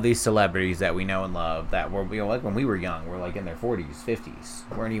all of these celebrities that we know and love, that were, like when we were young, were like in their 40s,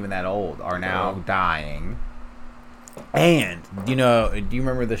 50s, weren't even that old, are now dying. And, do you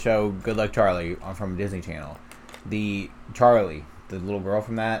remember the show Good Luck Charlie from Disney Channel? Charlie, the little girl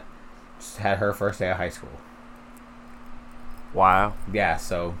from that, just had her first day of high school. Wow. Yeah,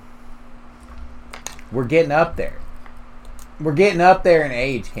 so we're getting up there. We're getting up there in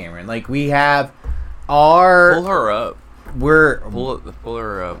age, Cameron. Like, we have our... Pull her up. Pull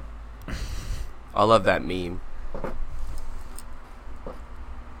her up. I love that meme.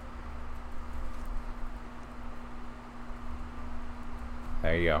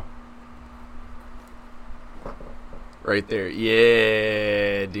 There you go. Right there.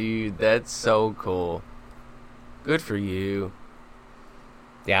 Yeah, dude. That's so cool. Good for you.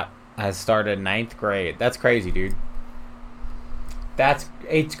 Yeah. I started 9th grade. That's crazy, dude.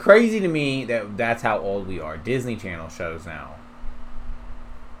 It's crazy to me that that's how old we are. Disney Channel shows now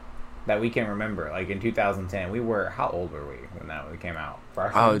that we can remember. Like in 2010, how old were we when that came out?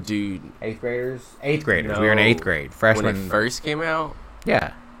 Freshmen? Oh, dude. 8th graders? 8th graders. No. We were in 8th grade. Freshmen. When it first came out?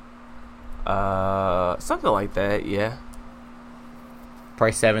 Yeah. Something like that, yeah.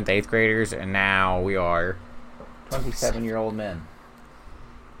 Probably 7th, 8th graders, and now we are 27-year-old men.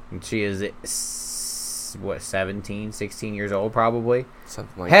 And she is, 17, 16 years old probably?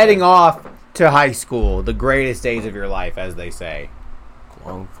 Something like Heading that. off to high school. The greatest days of your life, as they say.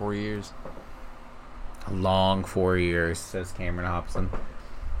 Long 4 years. A long 4 years, says Cameron Hobson.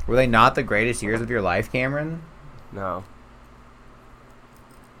 Were they not the greatest years of your life, Cameron? No.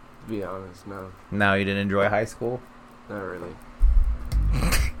 To be honest, no. No, you didn't enjoy high school? Not really.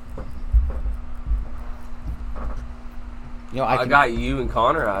 You know, I got you and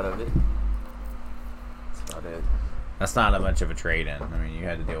Connor out of it. That's about it. That's not that much of a trade-in. I mean, you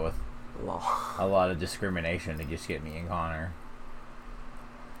had to deal with Law. a lot of discrimination to just get me and Connor.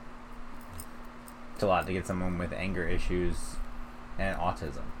 It's a lot to get someone with anger issues and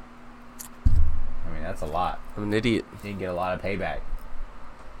autism. I mean, that's a lot. I'm an idiot. You can get a lot of payback.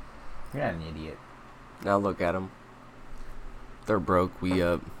 You're not an idiot. Now look at them. They're broke. We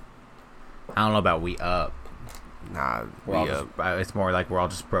up. I don't know about we up. Nah, We're all we up. it's more like we're all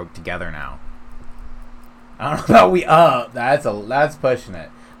just broke together now. I don't know about we up. That's pushing it.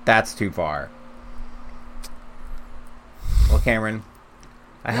 That's too far. Well, Cameron,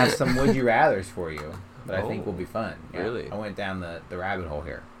 I have some would you rathers for you that I think will be fun. Yeah, really? I went down the rabbit hole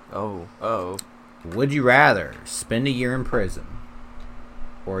here. Oh. Would you rather spend a year in prison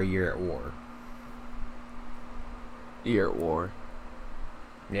or a year at war? Year at war.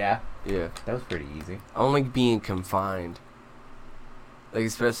 Yeah, Yeah. that was pretty easy. I don't like being confined. Like,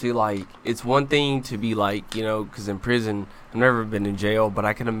 especially, like, it's one thing to be, like, you know, because in prison, I've never been in jail, but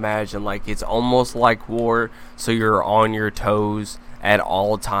I can imagine, like, it's almost like war, so you're on your toes at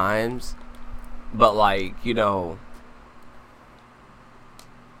all times. But, like, you know,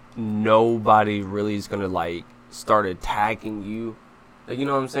 nobody really is going to, like, start attacking you. Like, you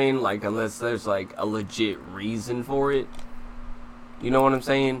know what I'm saying? Like, unless there's, like, a legit reason for it. You know what I'm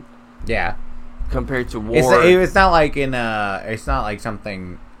saying? Yeah. Compared to war. It's not like it's not like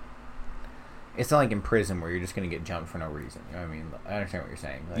something. It's not like in prison where you're just gonna get jumped for no reason. You know what I mean? I understand what you're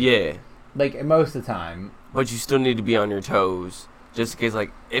saying. Like, yeah. Like most of the time. But you still need to be on your toes, just in case.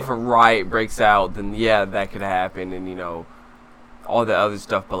 Like, if a riot breaks out, then yeah, that could happen, and you know, all the other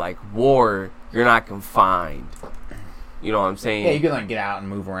stuff. But like war, you're not confined. You know what I'm saying? Yeah, you can like get out and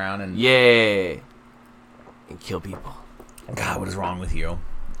move around and. Yeah. And kill people. God, what is wrong with you?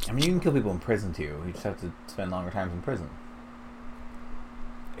 I mean, you can kill people in prison too. You just have to spend longer times in prison.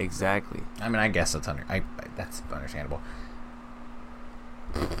 Exactly. I mean, I guess that's that's understandable.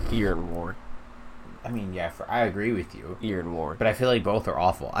 You're in war. I mean, yeah, I agree with you. You're in war. But I feel like both are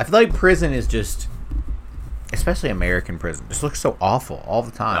awful. I feel like prison is just, especially American prison, just looks so awful all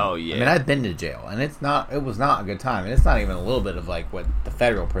the time. Oh yeah. I mean, I've been to jail, and it was not a good time, and it's not even a little bit of like what the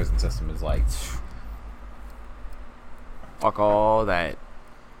federal prison system is like. Fuck all that.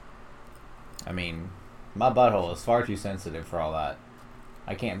 I mean, my butthole is far too sensitive for all that.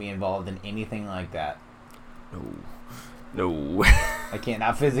 I can't be involved in anything like that. No. I can't,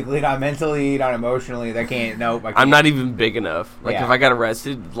 not physically, not mentally, not emotionally. I can't, nope. I can't. I'm not even big enough. Like, Yeah. if I got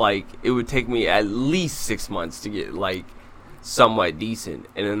arrested, like, it would take me at least 6 months to get, like, somewhat decent.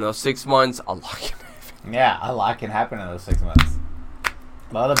 And in those 6 months, a lot can happen. Yeah, a lot can happen in those 6 months.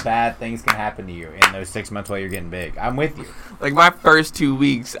 A lot of bad things can happen to you in those 6 months while you're getting big. I'm with you. Like, my first 2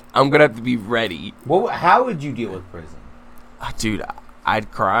 weeks, I'm going to have to be ready. How would you deal with prison? Dude,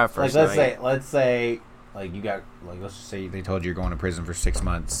 I'd cry first Like, night. let's say, like, you got, like, let's just say they told you you're going to prison for 6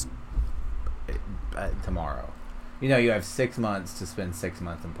 months tomorrow. You know, you have 6 months to spend 6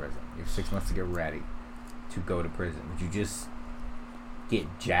 months in prison. You have 6 months to get ready to go to prison. Would you just get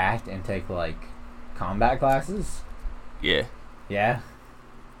jacked and take, like, combat classes? Yeah. Yeah?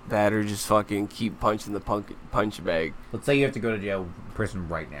 That or just fucking keep punching the punch bag. Let's say you have to go to prison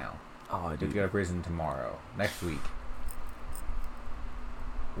right now. Oh, You have dude. to go to prison tomorrow, next week.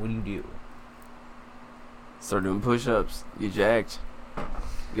 What do you do? Start doing push-ups. Get jacked.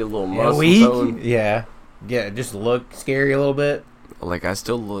 Get a little muscle tone. Yeah. Yeah, just look scary a little bit. Like, I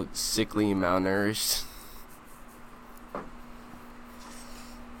still look sickly and malnourished.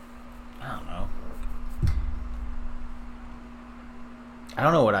 I don't know. I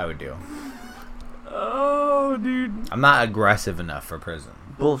don't know what I would do. Oh, Oh, dude. I'm not aggressive enough for prison.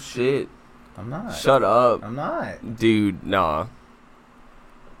 Bullshit. I'm not. Shut up. I'm not. Dude, nah.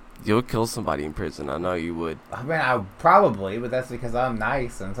 You'll kill somebody in prison. I know you would. I mean, I probably, but that's because I'm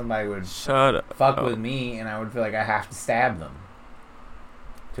nice and somebody would Shut up. fuck with me and I would feel like I have to stab them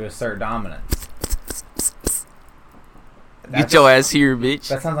to assert dominance. Get your ass here, bitch.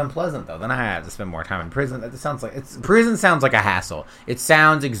 That sounds unpleasant, though. Then I have to spend more time in prison. That sounds like prison sounds like a hassle. It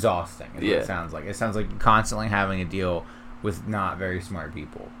sounds exhausting. Is what it sounds like. It sounds like constantly having to deal with not very smart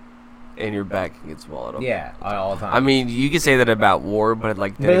people. And your back can get swallowed up. Yeah, all the time. I mean, you can say that about war, but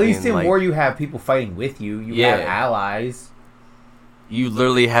like, but at least in war, you have people fighting with you. You have allies. You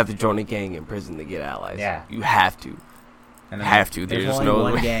literally have to join a gang in prison to get allies. Yeah, you have to. And There's only no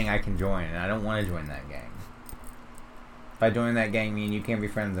one gang I can join, and I don't want to join that gang. If I join that gang, me and you can't be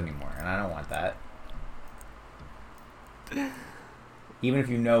friends anymore, and I don't want that. Even if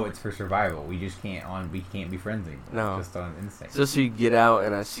you know it's for survival, we just can't be friends anymore. No. Just on instinct. Just so you get out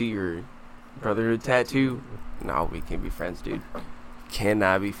and I see your brotherhood tattoo. No, we can't be friends, dude.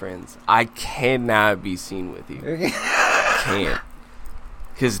 Cannot be friends. I cannot be seen with you. Can't.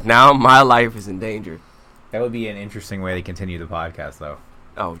 Because now my life is in danger. That would be an interesting way to continue the podcast, though.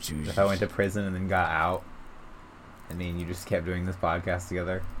 Oh, jeez. If I went to prison and then got out, and then you just kept doing this podcast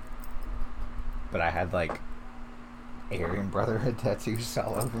together. But I had, like, Aryan Brotherhood tattoos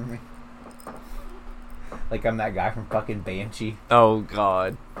all over me. Like I'm that guy from fucking Banshee. Oh,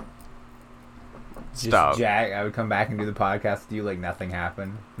 God. Stop. Jack, I would come back and do the podcast with you like nothing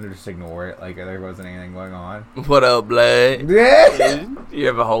happened. And just ignore it like there wasn't anything going on. What up, blood? Yeah. You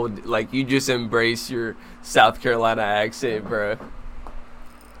have a whole, like, you just embrace your South Carolina accent, bro.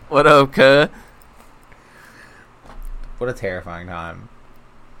 What up, cuh? What a terrifying time.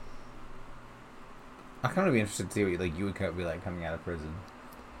 I'm kind of be interested to see what you would be like coming out of prison.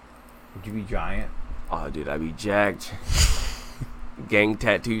 Would you be giant? Oh, dude, I'd be jacked. Gang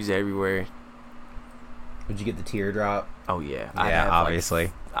tattoos everywhere. Would you get the teardrop? Oh yeah, yeah,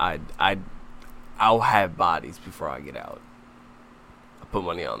 obviously. I'll have bodies before I get out. I put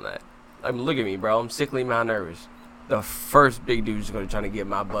money on that. I mean, look at me, bro. I'm sickly malnourished. The first big dude's gonna try to get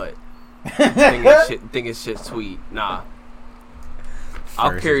my butt. think it's shit sweet. Nah.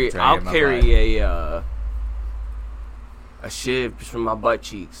 I'll carry a shiv between my butt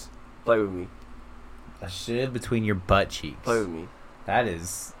cheeks. Play with me. A shiv between your butt cheeks. Play with me. That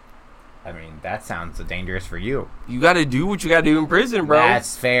is, I mean, that sounds dangerous for you. You got to do what you got to do in prison, bro.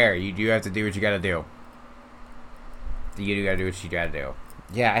 That's fair. You do have to do what you got to do. You do got to do what you got to do.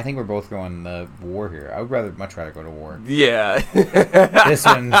 Yeah, I think we're both going the war here. I would much rather go to war. Yeah. This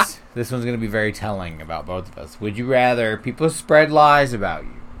one's going to be very telling about both of us. Would you rather people spread lies about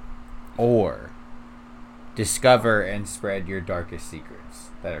you or discover and spread your darkest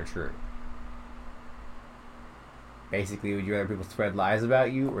secrets that are true? Basically, would you rather people spread lies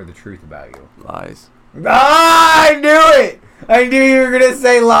about you or the truth about you? Lies. Ah, I knew it! I knew you were going to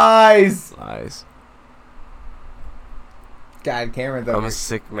say lies! Lies. God, Cameron, though. I'm a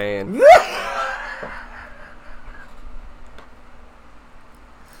sick man.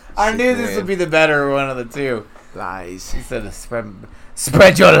 I knew this would be the better one of the two. Lies. Instead of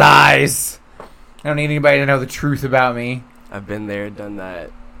spread your lies. I don't need anybody to know the truth about me. I've been there, done that.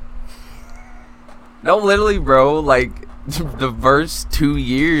 No, literally, bro. Like, the first 2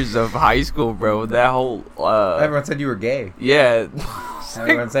 years of high school, bro. That whole... Everyone said you were gay. Yeah.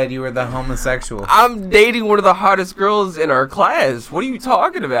 Everyone said you were the homosexual. I'm dating one of the hottest girls in our class. What are you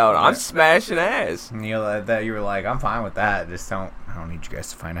talking about? I'm smashing ass. And you were like, I'm fine with that. I don't need you guys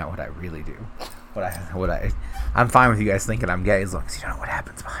to find out what I really do. I'm fine with you guys thinking I'm gay as long as you don't know what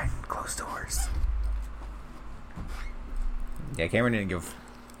happens behind closed doors. Yeah, Cameron didn't give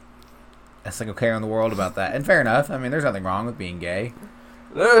a single care in the world about that. And fair enough. I mean, there's nothing wrong with being gay.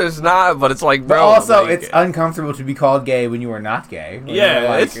 There's not, but it's like, bro. But also, like, it's uncomfortable to be called gay when you are not gay. When yeah.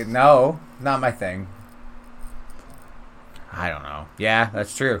 Like, no, not my thing. I don't know. Yeah,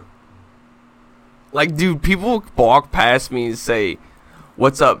 that's true. Like, dude, people walk past me and say,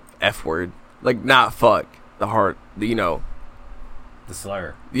 "What's up, F word?" Like, not fuck. The heart, the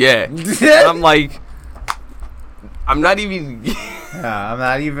slur. Yeah. I'm like, I'm not even... I'm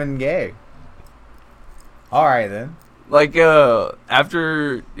not even gay. Alright, then. Like,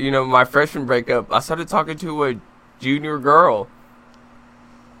 after, my freshman breakup, I started talking to a junior girl.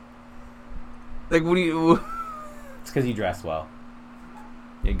 Like, what do you... It's because you dress well.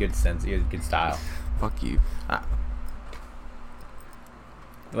 You have good sense. You have good style. Fuck you.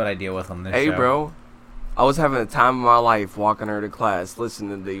 What I deal with on this show. Hey, bro. I was having a time of my life walking her to class,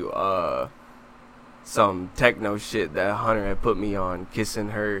 listening to some techno shit that Hunter had put me on,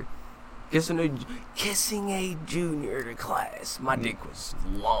 kissing her Kissing a junior to class. My dick was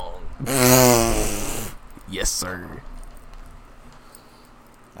long. Yes, sir.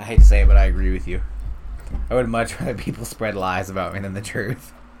 I hate to say it, but I agree with you. I would much rather people spread lies about me than the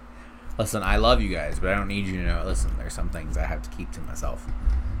truth. Listen, I love you guys, but I don't need you to know. Listen, there's some things I have to keep to myself.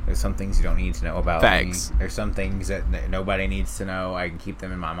 There's some things you don't need to know about me. There's some things that nobody needs to know. I can keep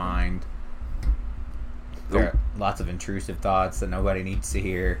them in my mind. There are lots of intrusive thoughts that nobody needs to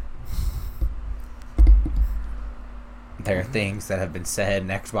hear. There are things that have been said in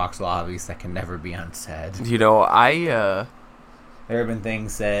Xbox lobbies that can never be unsaid. You know, There have been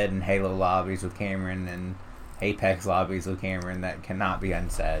things said in Halo lobbies with Cameron and Apex lobbies with Cameron that cannot be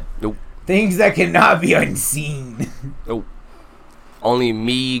unsaid. Nope. Things that cannot be unseen. Nope. Only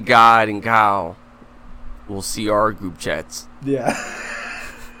me, God, and Kyle will see our group chats. Yeah.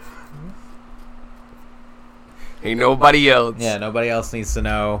 Ain't nobody else. Yeah, nobody else needs to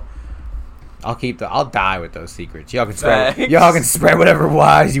know. I'll die with those secrets. Y'all can spread whatever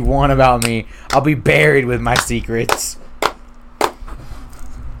lies you want about me. I'll be buried with my secrets.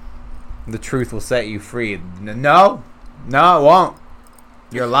 The truth will set you free. No, it won't.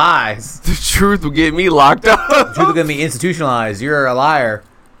 Your lies. The truth will get me locked up. The truth will get me institutionalized. You're a liar.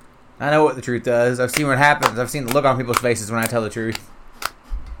 I know what the truth does. I've seen what happens. I've seen the look on people's faces when I tell the truth.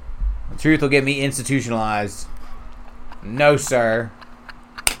 The truth will get me institutionalized. No, sir.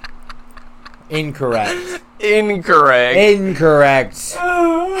 Incorrect.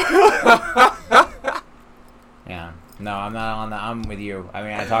 Yeah. No, I'm not on that. I'm with you. I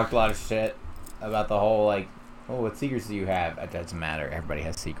mean, I talked a lot of shit about the whole, like, oh, what secrets do you have? It doesn't matter. Everybody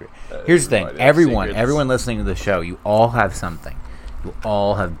has secrets. Here's the thing. Everyone listening to the show, you all have something. You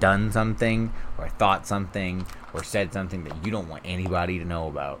all have done something or thought something or said something that you don't want anybody to know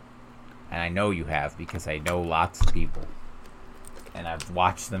about. And I know you have because I know lots of people. And I've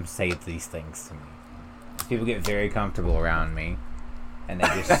watched them say these things to me. People get very comfortable around me. And they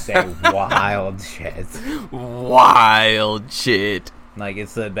just say wild shit. Wild shit. Like,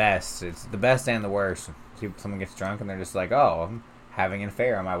 it's the best. It's the best and the worst. Someone gets drunk and they're just like, oh, I'm having an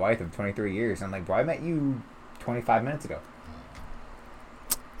affair on my wife of 23 years. And I'm like, bro, I met you 25 minutes ago.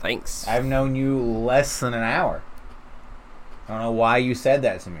 Thanks. I've known you less than an hour. I don't know why you said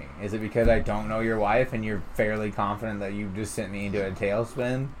that to me. Is it because I don't know your wife and you're fairly confident that you just sent me into a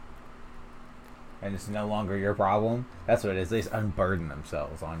tailspin? And it's no longer your problem? That's what it is. They just unburden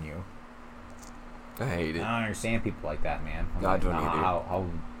themselves on you. I hate it. I don't understand people like that, man. No, I don't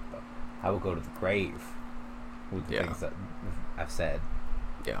either. I will go to the grave with the things that I've said.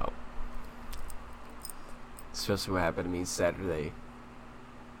 Yeah. Especially what happened to me Saturday.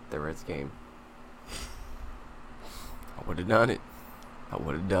 The Reds game. I would have done it. That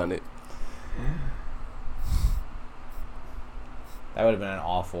would have been an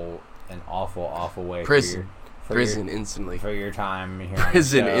awful way. Prison instantly. For your time here.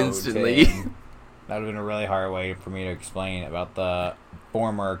 Prison instantly. That would have been a really hard way for me to explain about the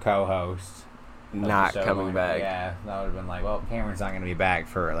former co-host not coming back. Yeah, that would have been like, well, Cameron's not going to be back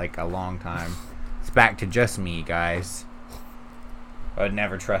for like a long time. It's back to just me, guys. I would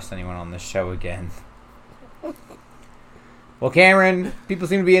never trust anyone on this show again. Well, Cameron, people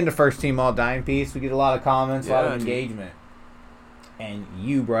seem to be into First Team All Dime Piece. We get a lot of comments, a lot of engagement. And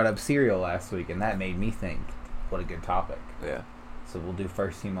you brought up cereal last week, and that made me think, what a good topic. Yeah. So we'll do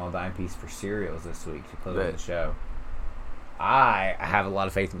First Team All Dime Piece for cereals this week to close the show. I have a lot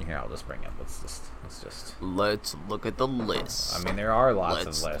of faith in you here. I'll just bring up. Let's look at the list. I mean, there are lots of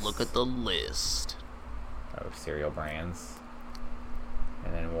lists. Let's look at the list of cereal brands.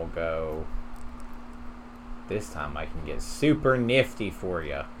 And then we'll go. This time I can get super nifty for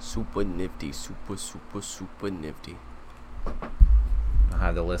you. Super nifty. Super nifty. I'll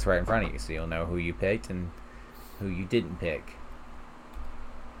have the list right in front of you so you'll know who you picked and who you didn't pick.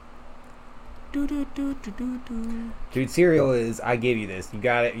 Dude, cereal is, I give you this. You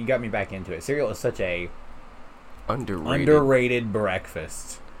got it. You got me back into it. Cereal is such a underrated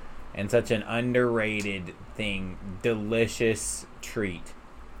breakfast. And such an underrated thing. Delicious treat.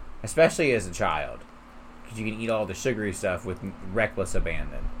 Especially as a child. Because you can eat all the sugary stuff with reckless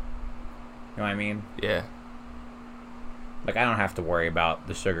abandon. You know what I mean? Yeah. Like, I don't have to worry about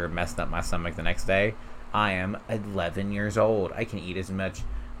the sugar messing up my stomach the next day. I am 11 years old. I can eat as much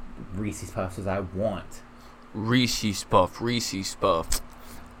Reese's Puffs as I want. Reese's Puff.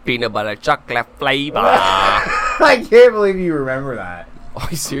 Peanut butter chocolate flavor. I can't believe you remember that. Are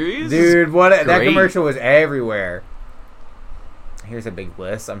you serious? Dude, that commercial was everywhere. Here's a big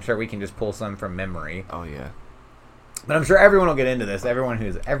list. I'm sure we can just pull some from memory. Oh, yeah. But I'm sure everyone will get into this. Everyone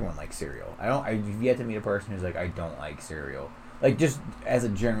likes cereal. I've yet to meet a person who's like, I don't like cereal. Like, just as a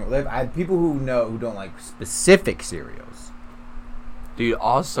general... people who don't like specific cereals. Dude,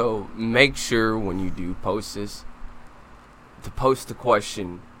 also, make sure when you do post this, to post the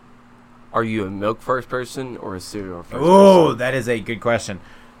question, are you a milk first person or a cereal first person? Oh, that is a good question.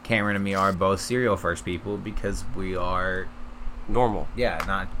 Cameron and me are both cereal first people because we are... normal. Yeah,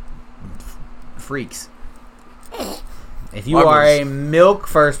 not freaks. If you are a milk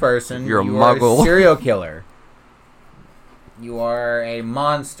first person, you're a you muggle. Are a serial killer. You are a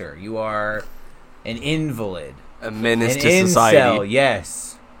monster. You are an invalid. A menace an to incel, society.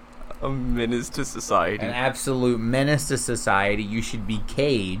 Yes. A menace to society. An absolute menace to society. You should be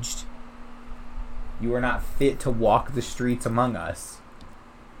caged. You are not fit to walk the streets among us.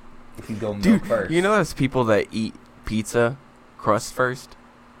 If you go milk first. You know there's people that eat pizza crust first?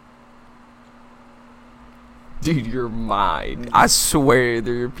 Dude, you're mine. I swear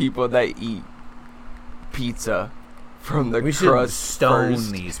there are people that eat pizza from the we crust should stone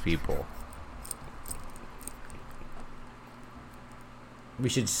first. these people. We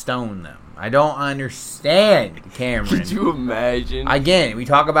should stone them. I don't understand, Cameron. Could you imagine? Again, we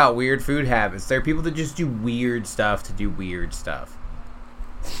talk about weird food habits. There are people that just do weird stuff to do weird stuff.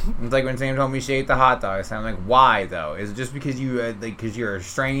 It's like when Sam told me she ate the hot dogs. I'm like, why though? Is it just because because you're a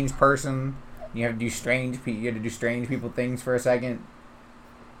strange person? You have to do strange people things for a second.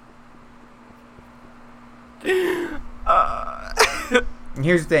 And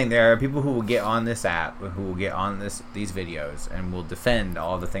here's the thing: there are people who will get on this app, who will get on these videos, and will defend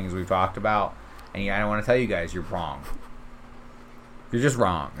all the things we've talked about. And I don't want to tell you guys you're wrong. You're just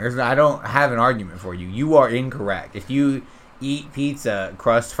wrong. I don't have an argument for you. You are incorrect. If you eat pizza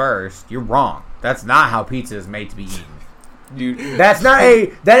crust first, you're wrong. That's not how pizza is made to be eaten. Dude, that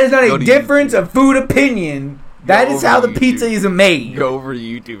is not a difference of food opinion. That is how the pizza is made. Go over to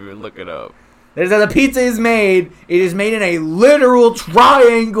YouTube and look it up. That is how the pizza is made. It is made in a literal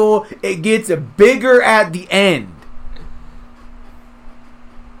triangle. It gets bigger at the end.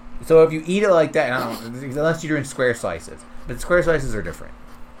 So if you eat it like that, unless you're doing square slices, but square slices are different.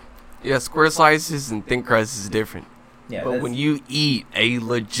 Yeah, square slices and thin crust is different. Yeah, but when you eat a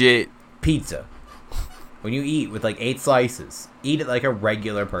legit pizza, when you eat with like 8 slices, eat it like a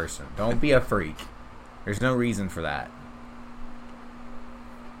regular person. Don't be a freak. There's no reason for that.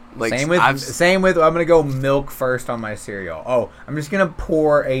 Like, same with I'm gonna go milk first on my cereal. Oh, I'm just gonna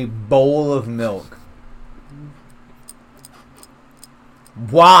pour a bowl of milk.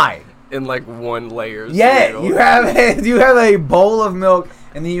 Why? In like one layer of cereal. Yeah, you have a bowl of milk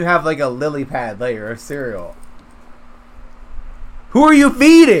and then you have like a lily pad layer of cereal. Who are you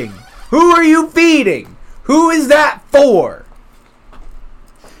feeding? Who are you feeding? Who is that for?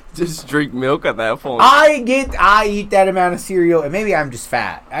 Just drink milk at that point. I eat that amount of cereal, and maybe I'm just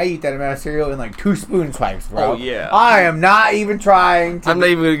fat. I eat that amount of cereal in like 2 spoon swipes, bro. Oh yeah. I am not even trying to. I'm not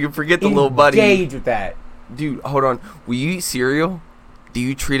even gonna forget the little buddy. Engage with that, dude. Hold on. Will you eat cereal? Do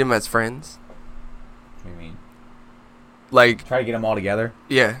you treat them as friends? What do you mean? Like try to get them all together?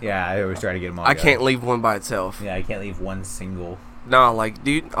 Yeah. Yeah, I always try to get them all. I together. can't leave one by itself. Yeah, I can't leave one single. No, like,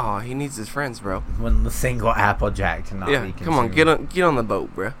 dude, oh, he needs his friends, bro. One single Applejack to not be consumed. Come on, get on the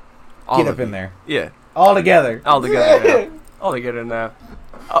boat, bro. Get up in there. Yeah. All together. All together now. All together now.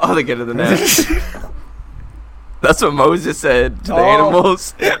 All together now. That's what Moses said to the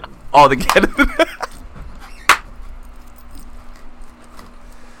animals. All together.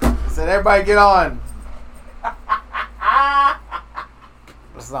 Said everybody get on.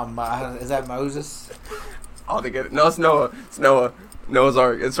 Is that Moses? All together. No, it's Noah. It's Noah. Noah's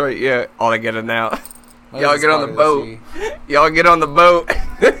Ark. It's right. Yeah. All together now. Y'all get on the boat. Y'all get on the boat.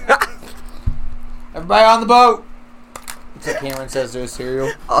 Everybody on the boat. That's what Cameron says to his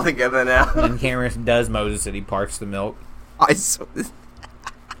cereal. All together now. And Cameron does Moses and he parts the milk. That's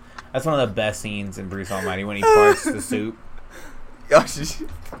one of the best scenes in Bruce Almighty when he parts the soup. That's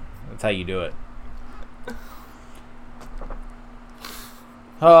how you do it.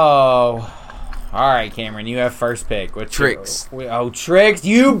 Oh. Alright, Cameron, you have first pick. What's Tricks. Tricks,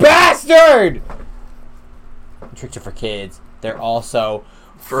 you bastard! Tricks are for kids. They're also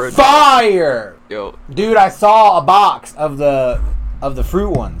for fire! Yo. Dude, I saw a box of the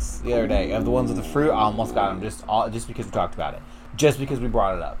fruit ones the other day. Of the ones with the fruit. I almost got them just because we talked about it. Just because we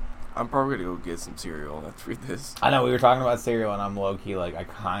brought it up. I'm probably going to go get some cereal after this. I know, we were talking about cereal and I'm low-key like, I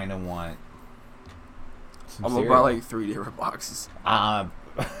kind of want some I'm cereal. going to buy like 3 different boxes. I'm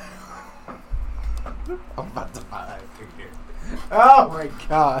about to buy it. Oh my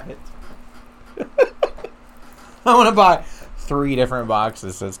god. I want to buy 3 different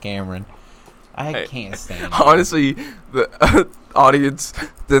boxes, says Cameron. I can't stand it. Honestly, the audience,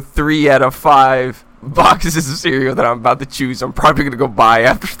 the 3 out of 5 boxes of cereal that I'm about to choose. I'm probably gonna go buy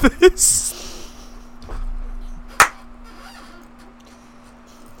after this.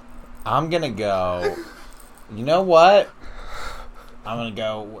 I'm gonna go. You know what? I'm gonna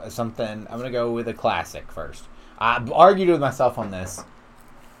go something. I'm gonna go with a classic first. I argued with myself on this,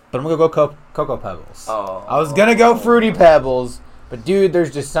 but I'm gonna go Cocoa Pebbles. Oh. I was gonna go Fruity Pebbles, but dude,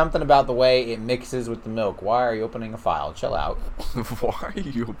 there's just something about the way it mixes with the milk. Why are you opening a file? Chill out. Why are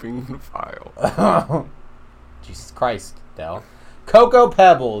you opening the file? Jesus Christ, Del. Cocoa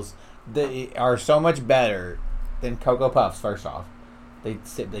Pebbles are so much better than Cocoa Puffs. First off, they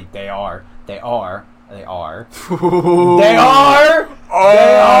are. They are. They are.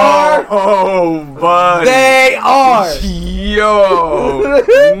 Oh, buddy. They are. Yo.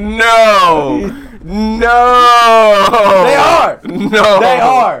 No. They are. No. They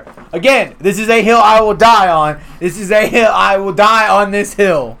are. Again, this is a hill I will die on. This is a hill I will die on this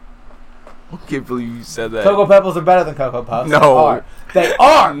hill. I can't believe you said that. Cocoa Pebbles are better than Cocoa Puffs. No. They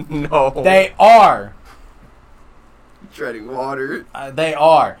are. No. They are. Treading water. They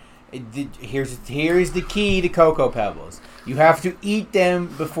are. Here's the key to Cocoa Pebbles. You have to eat them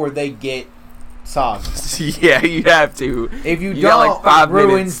before they get soggy. Yeah, you have to. If you got don't, like 5 it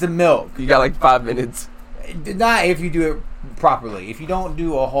ruins minutes. the milk. You got like 5 minutes. Not if you do it properly. If you don't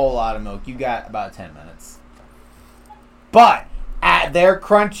do a whole lot of milk, you got about 10 minutes. But at their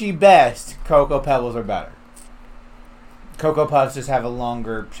crunchy best, Cocoa Pebbles are better. Cocoa Puffs just have a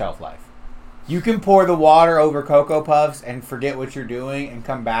longer shelf life. You can pour the water over Cocoa Puffs and forget what you're doing and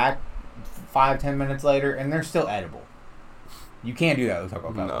come back 5-10 minutes later and they're still edible. You can't do that with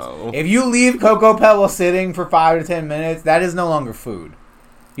Cocoa Pebbles. No. If you leave Cocoa Pebbles sitting for 5 to 10 minutes, that is no longer food.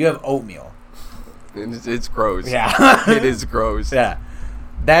 You have oatmeal. It's gross. Yeah. It is gross. Yeah.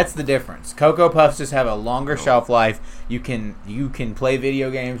 That's the difference. Cocoa Puffs just have a longer shelf life. You can play video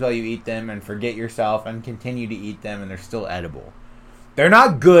games while you eat them and forget yourself and continue to eat them and they're still edible. They're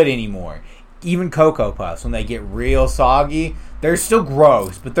not good anymore. Even Cocoa Puffs, when they get real soggy, they're still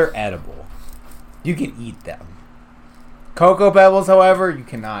gross, but they're edible. You can eat them. Cocoa Pebbles, however, you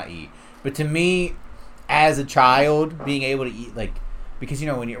cannot eat. But to me, as a child, being able to eat, like, because, you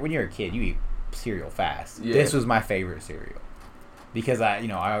know, when you're a kid, you eat cereal fast. Yeah. This was my favorite cereal. Because I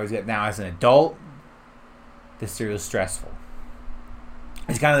always get, now as an adult, this cereal is stressful.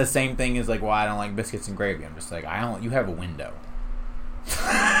 It's kind of the same thing as, like, why I don't like biscuits and gravy. I'm just like, you have a window.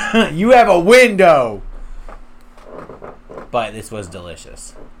 You have a window. But this was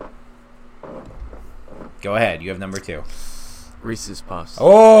delicious. Go ahead. You have number 2. Reese's Puffs.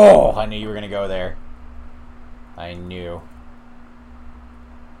 Oh, I knew you were going to go there. I knew.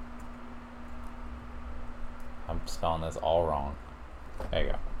 I'm spelling this all wrong. There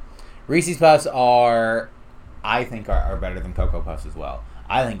you go. Reese's Puffs I think are better than Cocoa Puffs as well.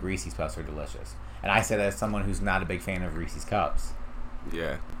 I think Reese's Puffs are delicious. And I say that as someone who's not a big fan of Reese's Cups.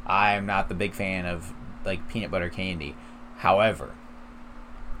 Yeah. I am not the big fan of, like, peanut butter candy. However,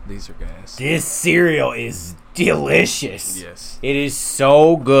 these are gas. This cereal is delicious. Yes. It is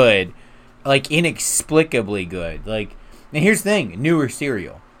so good. Like, inexplicably good. Like, and here's the thing. Newer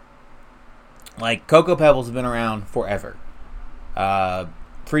cereal. Like, Cocoa Pebbles have been around forever.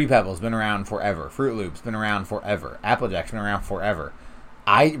 Fruity Pebbles been around forever. Fruit Loops been around forever. Applejack's been around forever.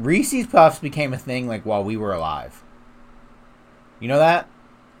 Reese's Puffs became a thing, like, while we were alive. You know that?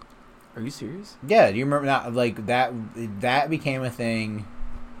 Are you serious? Yeah, do you remember that? Like, that became a thing,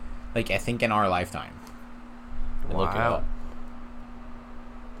 like, I think in our lifetime. Wow. Look it up.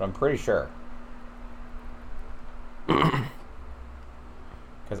 But I'm pretty sure. Because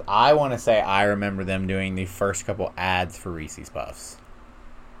I want to say I remember them doing the first couple ads for Reese's Puffs.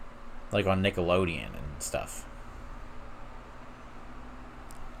 Like on Nickelodeon and stuff.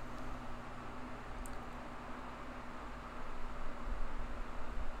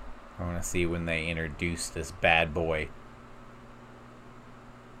 I want to see when they introduce this bad boy.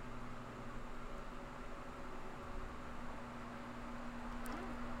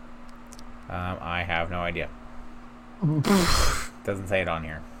 I have no idea. Doesn't say it on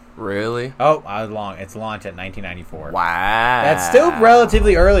here. Really? Oh, it's launched at 1994. Wow. That's still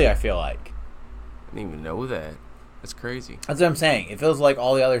relatively early, I feel like. I didn't even know that. That's crazy. That's what I'm saying. It feels like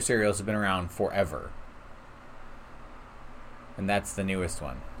all the other cereals have been around forever. And that's the newest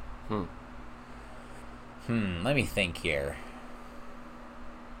one. Let me think here.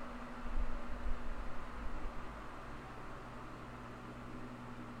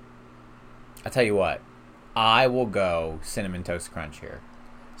 I'll tell you what. I will go Cinnamon Toast Crunch here.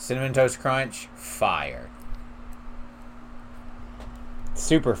 Cinnamon Toast Crunch, fire.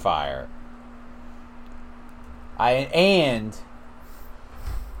 Super fire.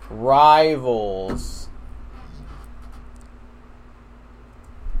 rivals.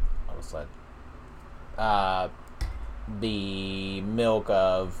 I'll just let the milk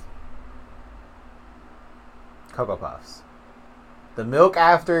of Cocoa Puffs. The milk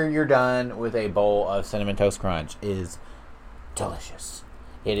after you're done with a bowl of Cinnamon Toast Crunch is delicious.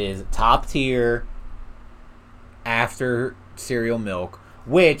 It is top tier after cereal milk,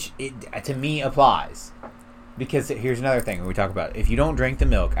 which to me applies. Because here's another thing when we talk about it. If you don't drink the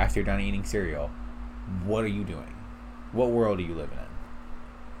milk after you're done eating cereal, what are you doing? What world are you living in?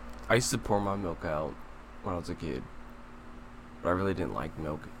 I used to pour my milk out when I was a kid, but I really didn't like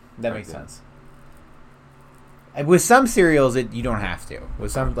milk. That makes sense. And with some cereals, you don't have to.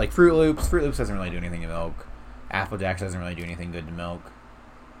 With some, like Fruit Loops doesn't really do anything to milk. Apple Jacks doesn't really do anything good to milk.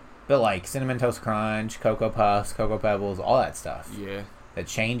 But like Cinnamon Toast Crunch, Cocoa Puffs, Cocoa Pebbles, all that stuff. Yeah. That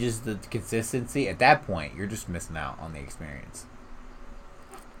changes the consistency. At that point, you're just missing out on the experience.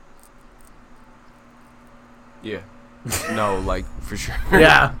 Yeah. No, like, for sure.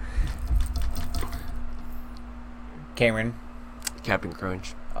 Yeah. Cameron. Captain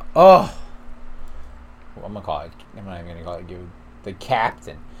Crunch. Oh. Well, I'm not even going to call it the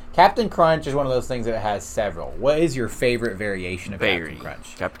Captain. Captain Crunch is one of those things that has several. What is your favorite variation of Captain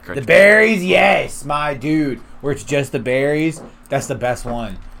Crunch? Captain Crunch. The berries, yes, my dude. Where it's just the berries, that's the best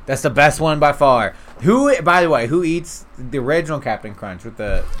one. That's the best one by far. By the way, who eats the original Captain Crunch with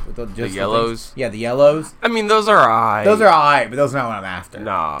the yellows? Yeah, the yellows. I mean, those are alright. Those are alright, but those are not what I'm after.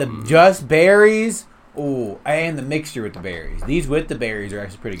 Nah. The just berries, ooh, and the mixture with the berries. These with the berries are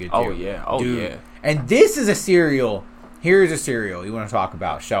actually pretty good too. Oh yeah, dude. yeah. And this is a cereal. Here's a cereal you want to talk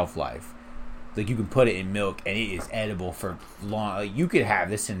about shelf life. Like you can put it in milk and it is edible for long. Like you could have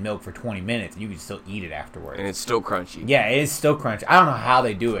this in milk for 20 minutes and you can still eat it afterwards. And it's still crunchy. Yeah, it is still crunchy. I don't know how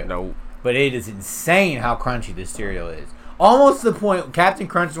they do it. No. But it is insane how crunchy this cereal is. Almost to the point, Captain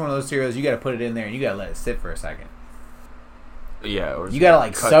Crunch is one of those cereals you got to put it in there and you got to let it sit for a second. Yeah, or you got to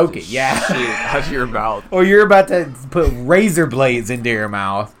like soak it. Yeah. Shit out of your mouth. Or you're about to put razor blades into your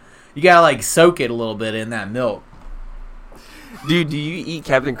mouth. You got to like soak it a little bit in that milk. Dude, do you eat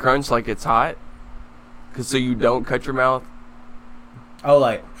Captain Crunch like it's hot? Cause so you don't cut your mouth? Oh,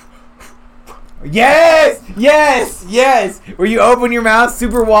 like... Yes! Yes! Yes! Where you open your mouth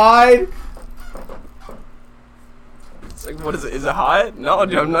super wide? It's like, what is it? Is it hot? No,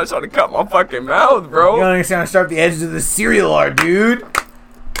 dude, I'm not trying to cut my fucking mouth, bro. You don't understand how sharp the edges of the cereal are, dude.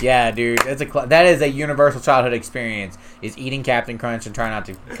 Yeah, dude. That is a universal childhood experience, is eating Captain Crunch and trying not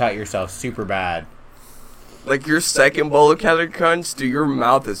to cut yourself super bad. Like your second bowl of Captain Crunch, dude, your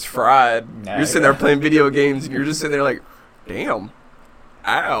mouth is fried. You're sitting there playing video games, and you're just sitting there like, damn.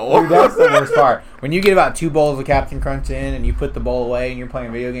 Ow. Dude, that's the worst part. When you get about 2 bowls of Captain Crunch in, and you put the bowl away, and you're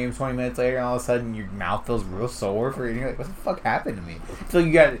playing video games 20 minutes later, and all of a sudden your mouth feels real sore for you. And you're like, what the fuck happened to me? I feel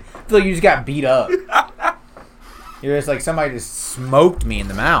like you just got beat up. You're just like, somebody just smoked me in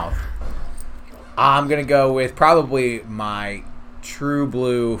the mouth. I'm going to go with probably my true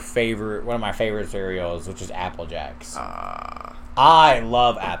blue favorite, one of my favorite cereals, which is Apple Jacks. I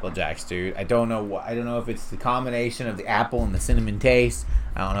love Apple Jacks, dude. I don't know if it's the combination of the apple and the cinnamon taste.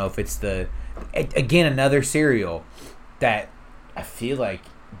 I don't know if it's again another cereal that I feel like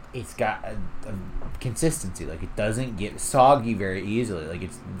it's got a consistency. Like it doesn't get soggy very easily. Like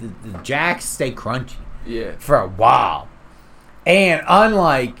it's the Jacks stay crunchy for a while, and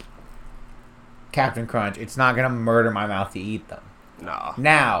unlike Captain Crunch, it's not gonna murder my mouth to eat them. Nah.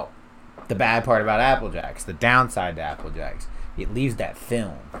 Now, the bad part about Apple Jacks, the downside to Apple Jacks, it leaves that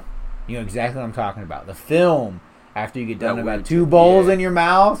film. You know exactly what I'm talking about. The film, after you get done with about 2 bowls in your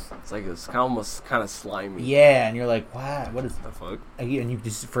mouth. It's like it's almost kind of slimy. Yeah, and you're like, what is the fuck? And you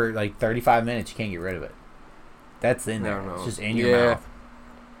just, for like 35 minutes, you can't get rid of it. That's in there. No. It's just in your mouth.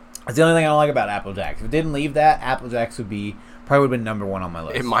 That's the only thing I don't like about Apple Jacks. If it didn't leave that, Apple Jacks probably would have been number 1 on my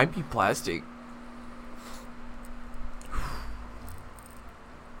list. It might be plastic.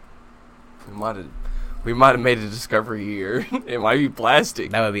 We might have made a discovery here. It might be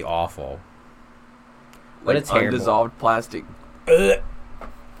plastic. That would be awful. But it's undissolved plastic.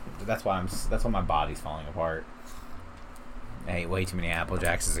 That's why my body's falling apart. I ate way too many Apple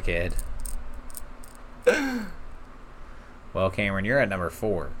Jacks as a kid. Well, Cameron, you're at number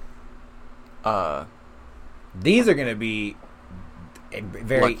 4. These are gonna be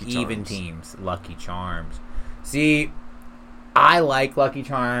very even teams. Lucky Charms. See, I like Lucky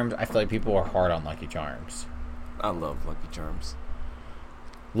Charms. I feel like people are hard on Lucky Charms. I love Lucky Charms.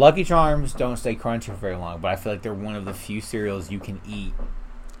 Lucky Charms don't stay crunchy for very long, but I feel like they're one of the few cereals you can eat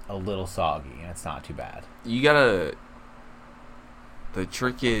a little soggy, and it's not too bad. The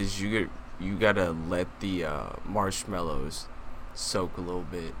trick is you gotta let the marshmallows soak a little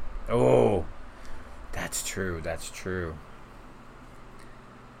bit. Oh, that's true. That's true.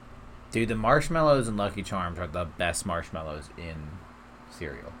 Dude, the marshmallows in Lucky Charms are the best marshmallows in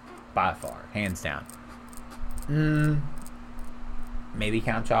cereal. By far. Hands down. Maybe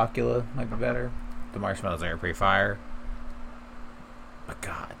Count Chocula might be better. The marshmallows are pretty fire. But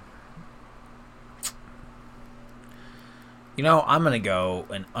God. You know, I'm going to go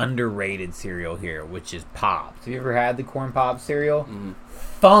an underrated cereal here, which is Pops. Have you ever had the Corn Pop cereal? Mm-hmm.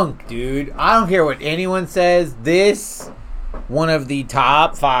 Funk, dude. I don't care what anyone says. This, one of the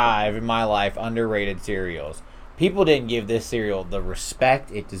top 5 in my life underrated cereals. People didn't give this cereal the respect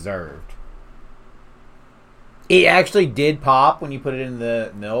it deserved. It actually did pop when you put it in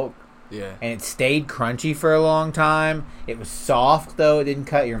the milk. Yeah. And it stayed crunchy for a long time. It was soft, though. It didn't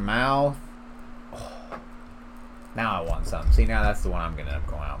cut your mouth. Now I want some. See, now that's the one I'm going to end up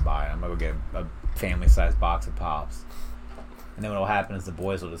going out and buying. I'm going to go get a family-sized box of Pops. And then what will happen is the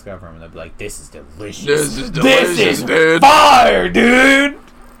boys will discover them, and they'll be like, this is delicious. This is delicious, this is dude. Fire, dude!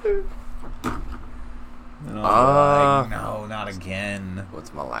 And I'll be like, no, not again.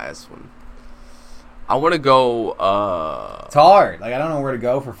 What's my last one? I want to go... It's hard. Like, I don't know where to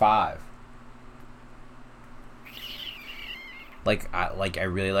go for 5. I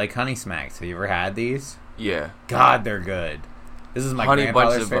really like Honey Smacks. Have you ever had these? Yeah. God, they're good. This is my Honey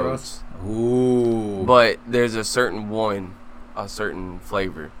grandfather's Bunches of favorite. Oats. Ooh. But there's a certain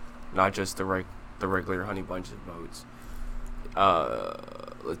flavor, not just the regular Honey Bunches of Oats.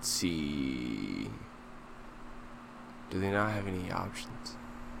 Let's see. Do they not have any options?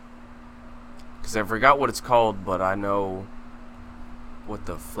 Because I forgot what it's called, but I know what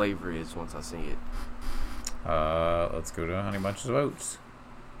the flavor is once I see it. Let's go to Honey Bunches of Oats.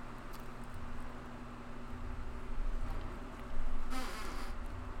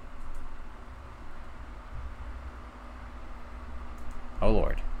 Oh,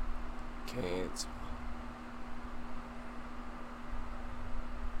 Lord. Can't.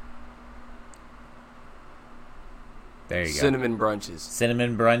 There you Cinnamon Brunches.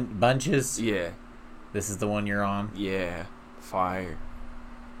 Cinnamon Bunches? Yeah. This is the one you're on? Yeah. Fire.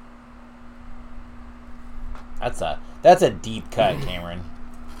 That's a deep cut, Cameron.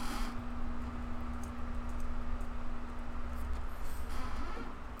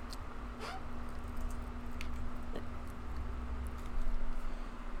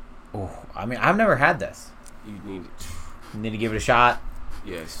 Oh, I mean, I've never had this. You need it. Need to give it a shot.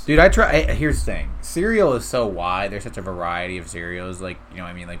 Yes. Dude, here's the thing. Cereal is so wide. There's such a variety of cereals. Like, you know what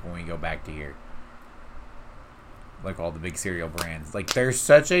I mean? Like, when we go back to here. Like, all the big cereal brands. Like, there's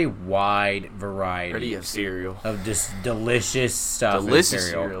such a wide variety of cereal. Of just delicious stuff Delicious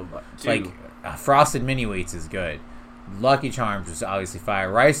in cereal. cereal. Like, Frosted Mini Wheats is good. Lucky Charms is obviously fire.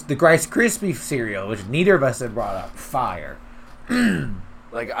 The Rice Krispie cereal, which neither of us had brought up, fire.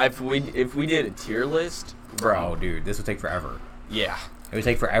 Like, if we did a tier list... Bro, dude, this would take forever. Yeah. It would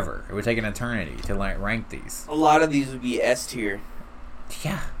take forever. It would take an eternity to rank these. A lot of these would be S tier.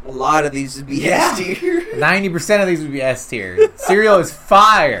 Yeah. A lot of these would be S tier. 90% of these would be S tier. Cereal is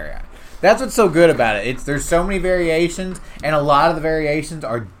fire. That's what's so good about it. There's so many variations, and a lot of the variations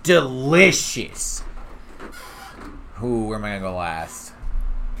are delicious. Ooh, where am I going to go last?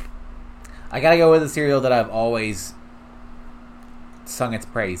 I got to go with a cereal that I've always sung its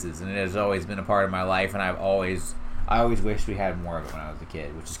praises, and it has always been a part of my life, and I always wished we had more of it when I was a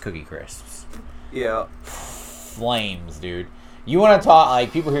kid, which is Cookie Crisps. Yeah. Flames, dude. You want to talk,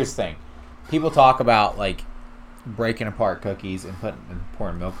 like, here's the thing. People talk about, like, breaking apart cookies and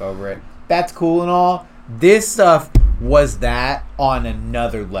pouring milk over it. That's cool and all. This stuff was that on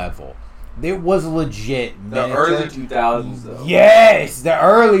another level. It was legit. The early 2000s, though. Yes, the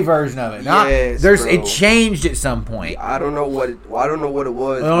early version of it. Yes, bro. It changed at some point. I don't know what it was. I don't know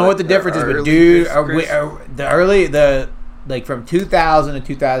what the difference is, but dude, like from 2000 to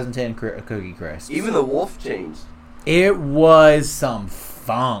 2010 Cookie Crisps. Even the wolf changed. It was some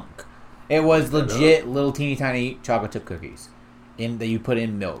funk. It was legit little teeny tiny chocolate chip cookies that you put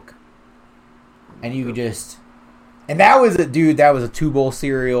in milk. And you could just... And that was a 2-bowl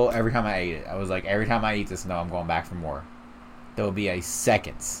cereal every time I ate it. I was like, every time I eat this, no, I'm going back for more. There will be a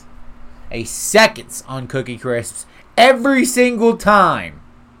seconds on Cookie Crisps every single time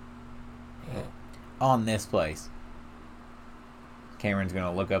on this place. Cameron's going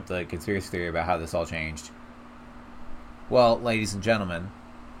to look up the conspiracy theory about how this all changed. Well, ladies and gentlemen,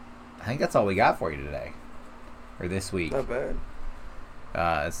 I think that's all we got for you today. Or this week. Not bad.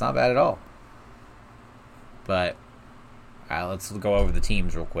 It's not bad at all. But let's go over the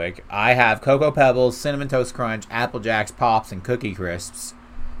teams real quick. I have Cocoa Pebbles, Cinnamon Toast Crunch, Apple Jacks, Pops, and Cookie Crisps.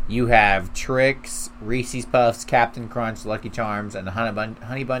 You have Trix, Reese's Puffs, Captain Crunch, Lucky Charms, and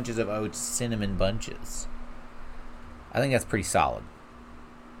Honey Bunches of Oats Cinnamon Bunches. I think that's pretty solid.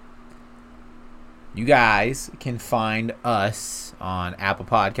 You guys can find us on Apple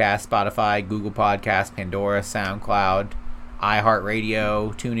Podcasts, Spotify, Google Podcasts, Pandora, SoundCloud,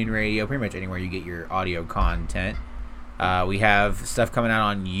 iHeartRadio, TuneIn Radio, pretty much anywhere you get your audio content. We have stuff coming out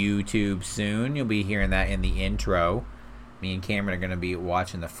on YouTube soon. You'll be hearing that in the intro. Me and Cameron are going to be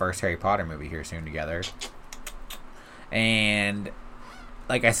watching the first Harry Potter movie here soon together. And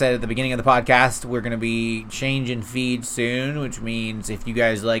like I said at the beginning of the podcast, we're going to be changing feeds soon, which means if you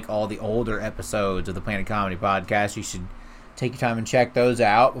guys like all the older episodes of the Planet Comedy Podcast, you should take your time and check those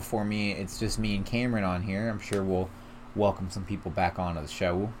out. Before it's just me and Cameron on here. I'm sure we'll welcome some people back onto the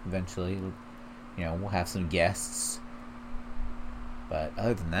show eventually. You know, we'll have some guests. But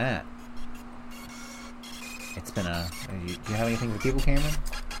other than that, it's been a... Do you have anything for people, Cameron?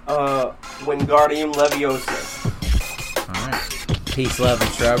 Wingardium Leviosa. Alright. Peace, love, and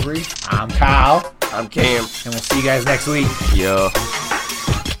shrubbery. I'm Kyle. I'm Cam. And we'll see you guys next week. Yeah.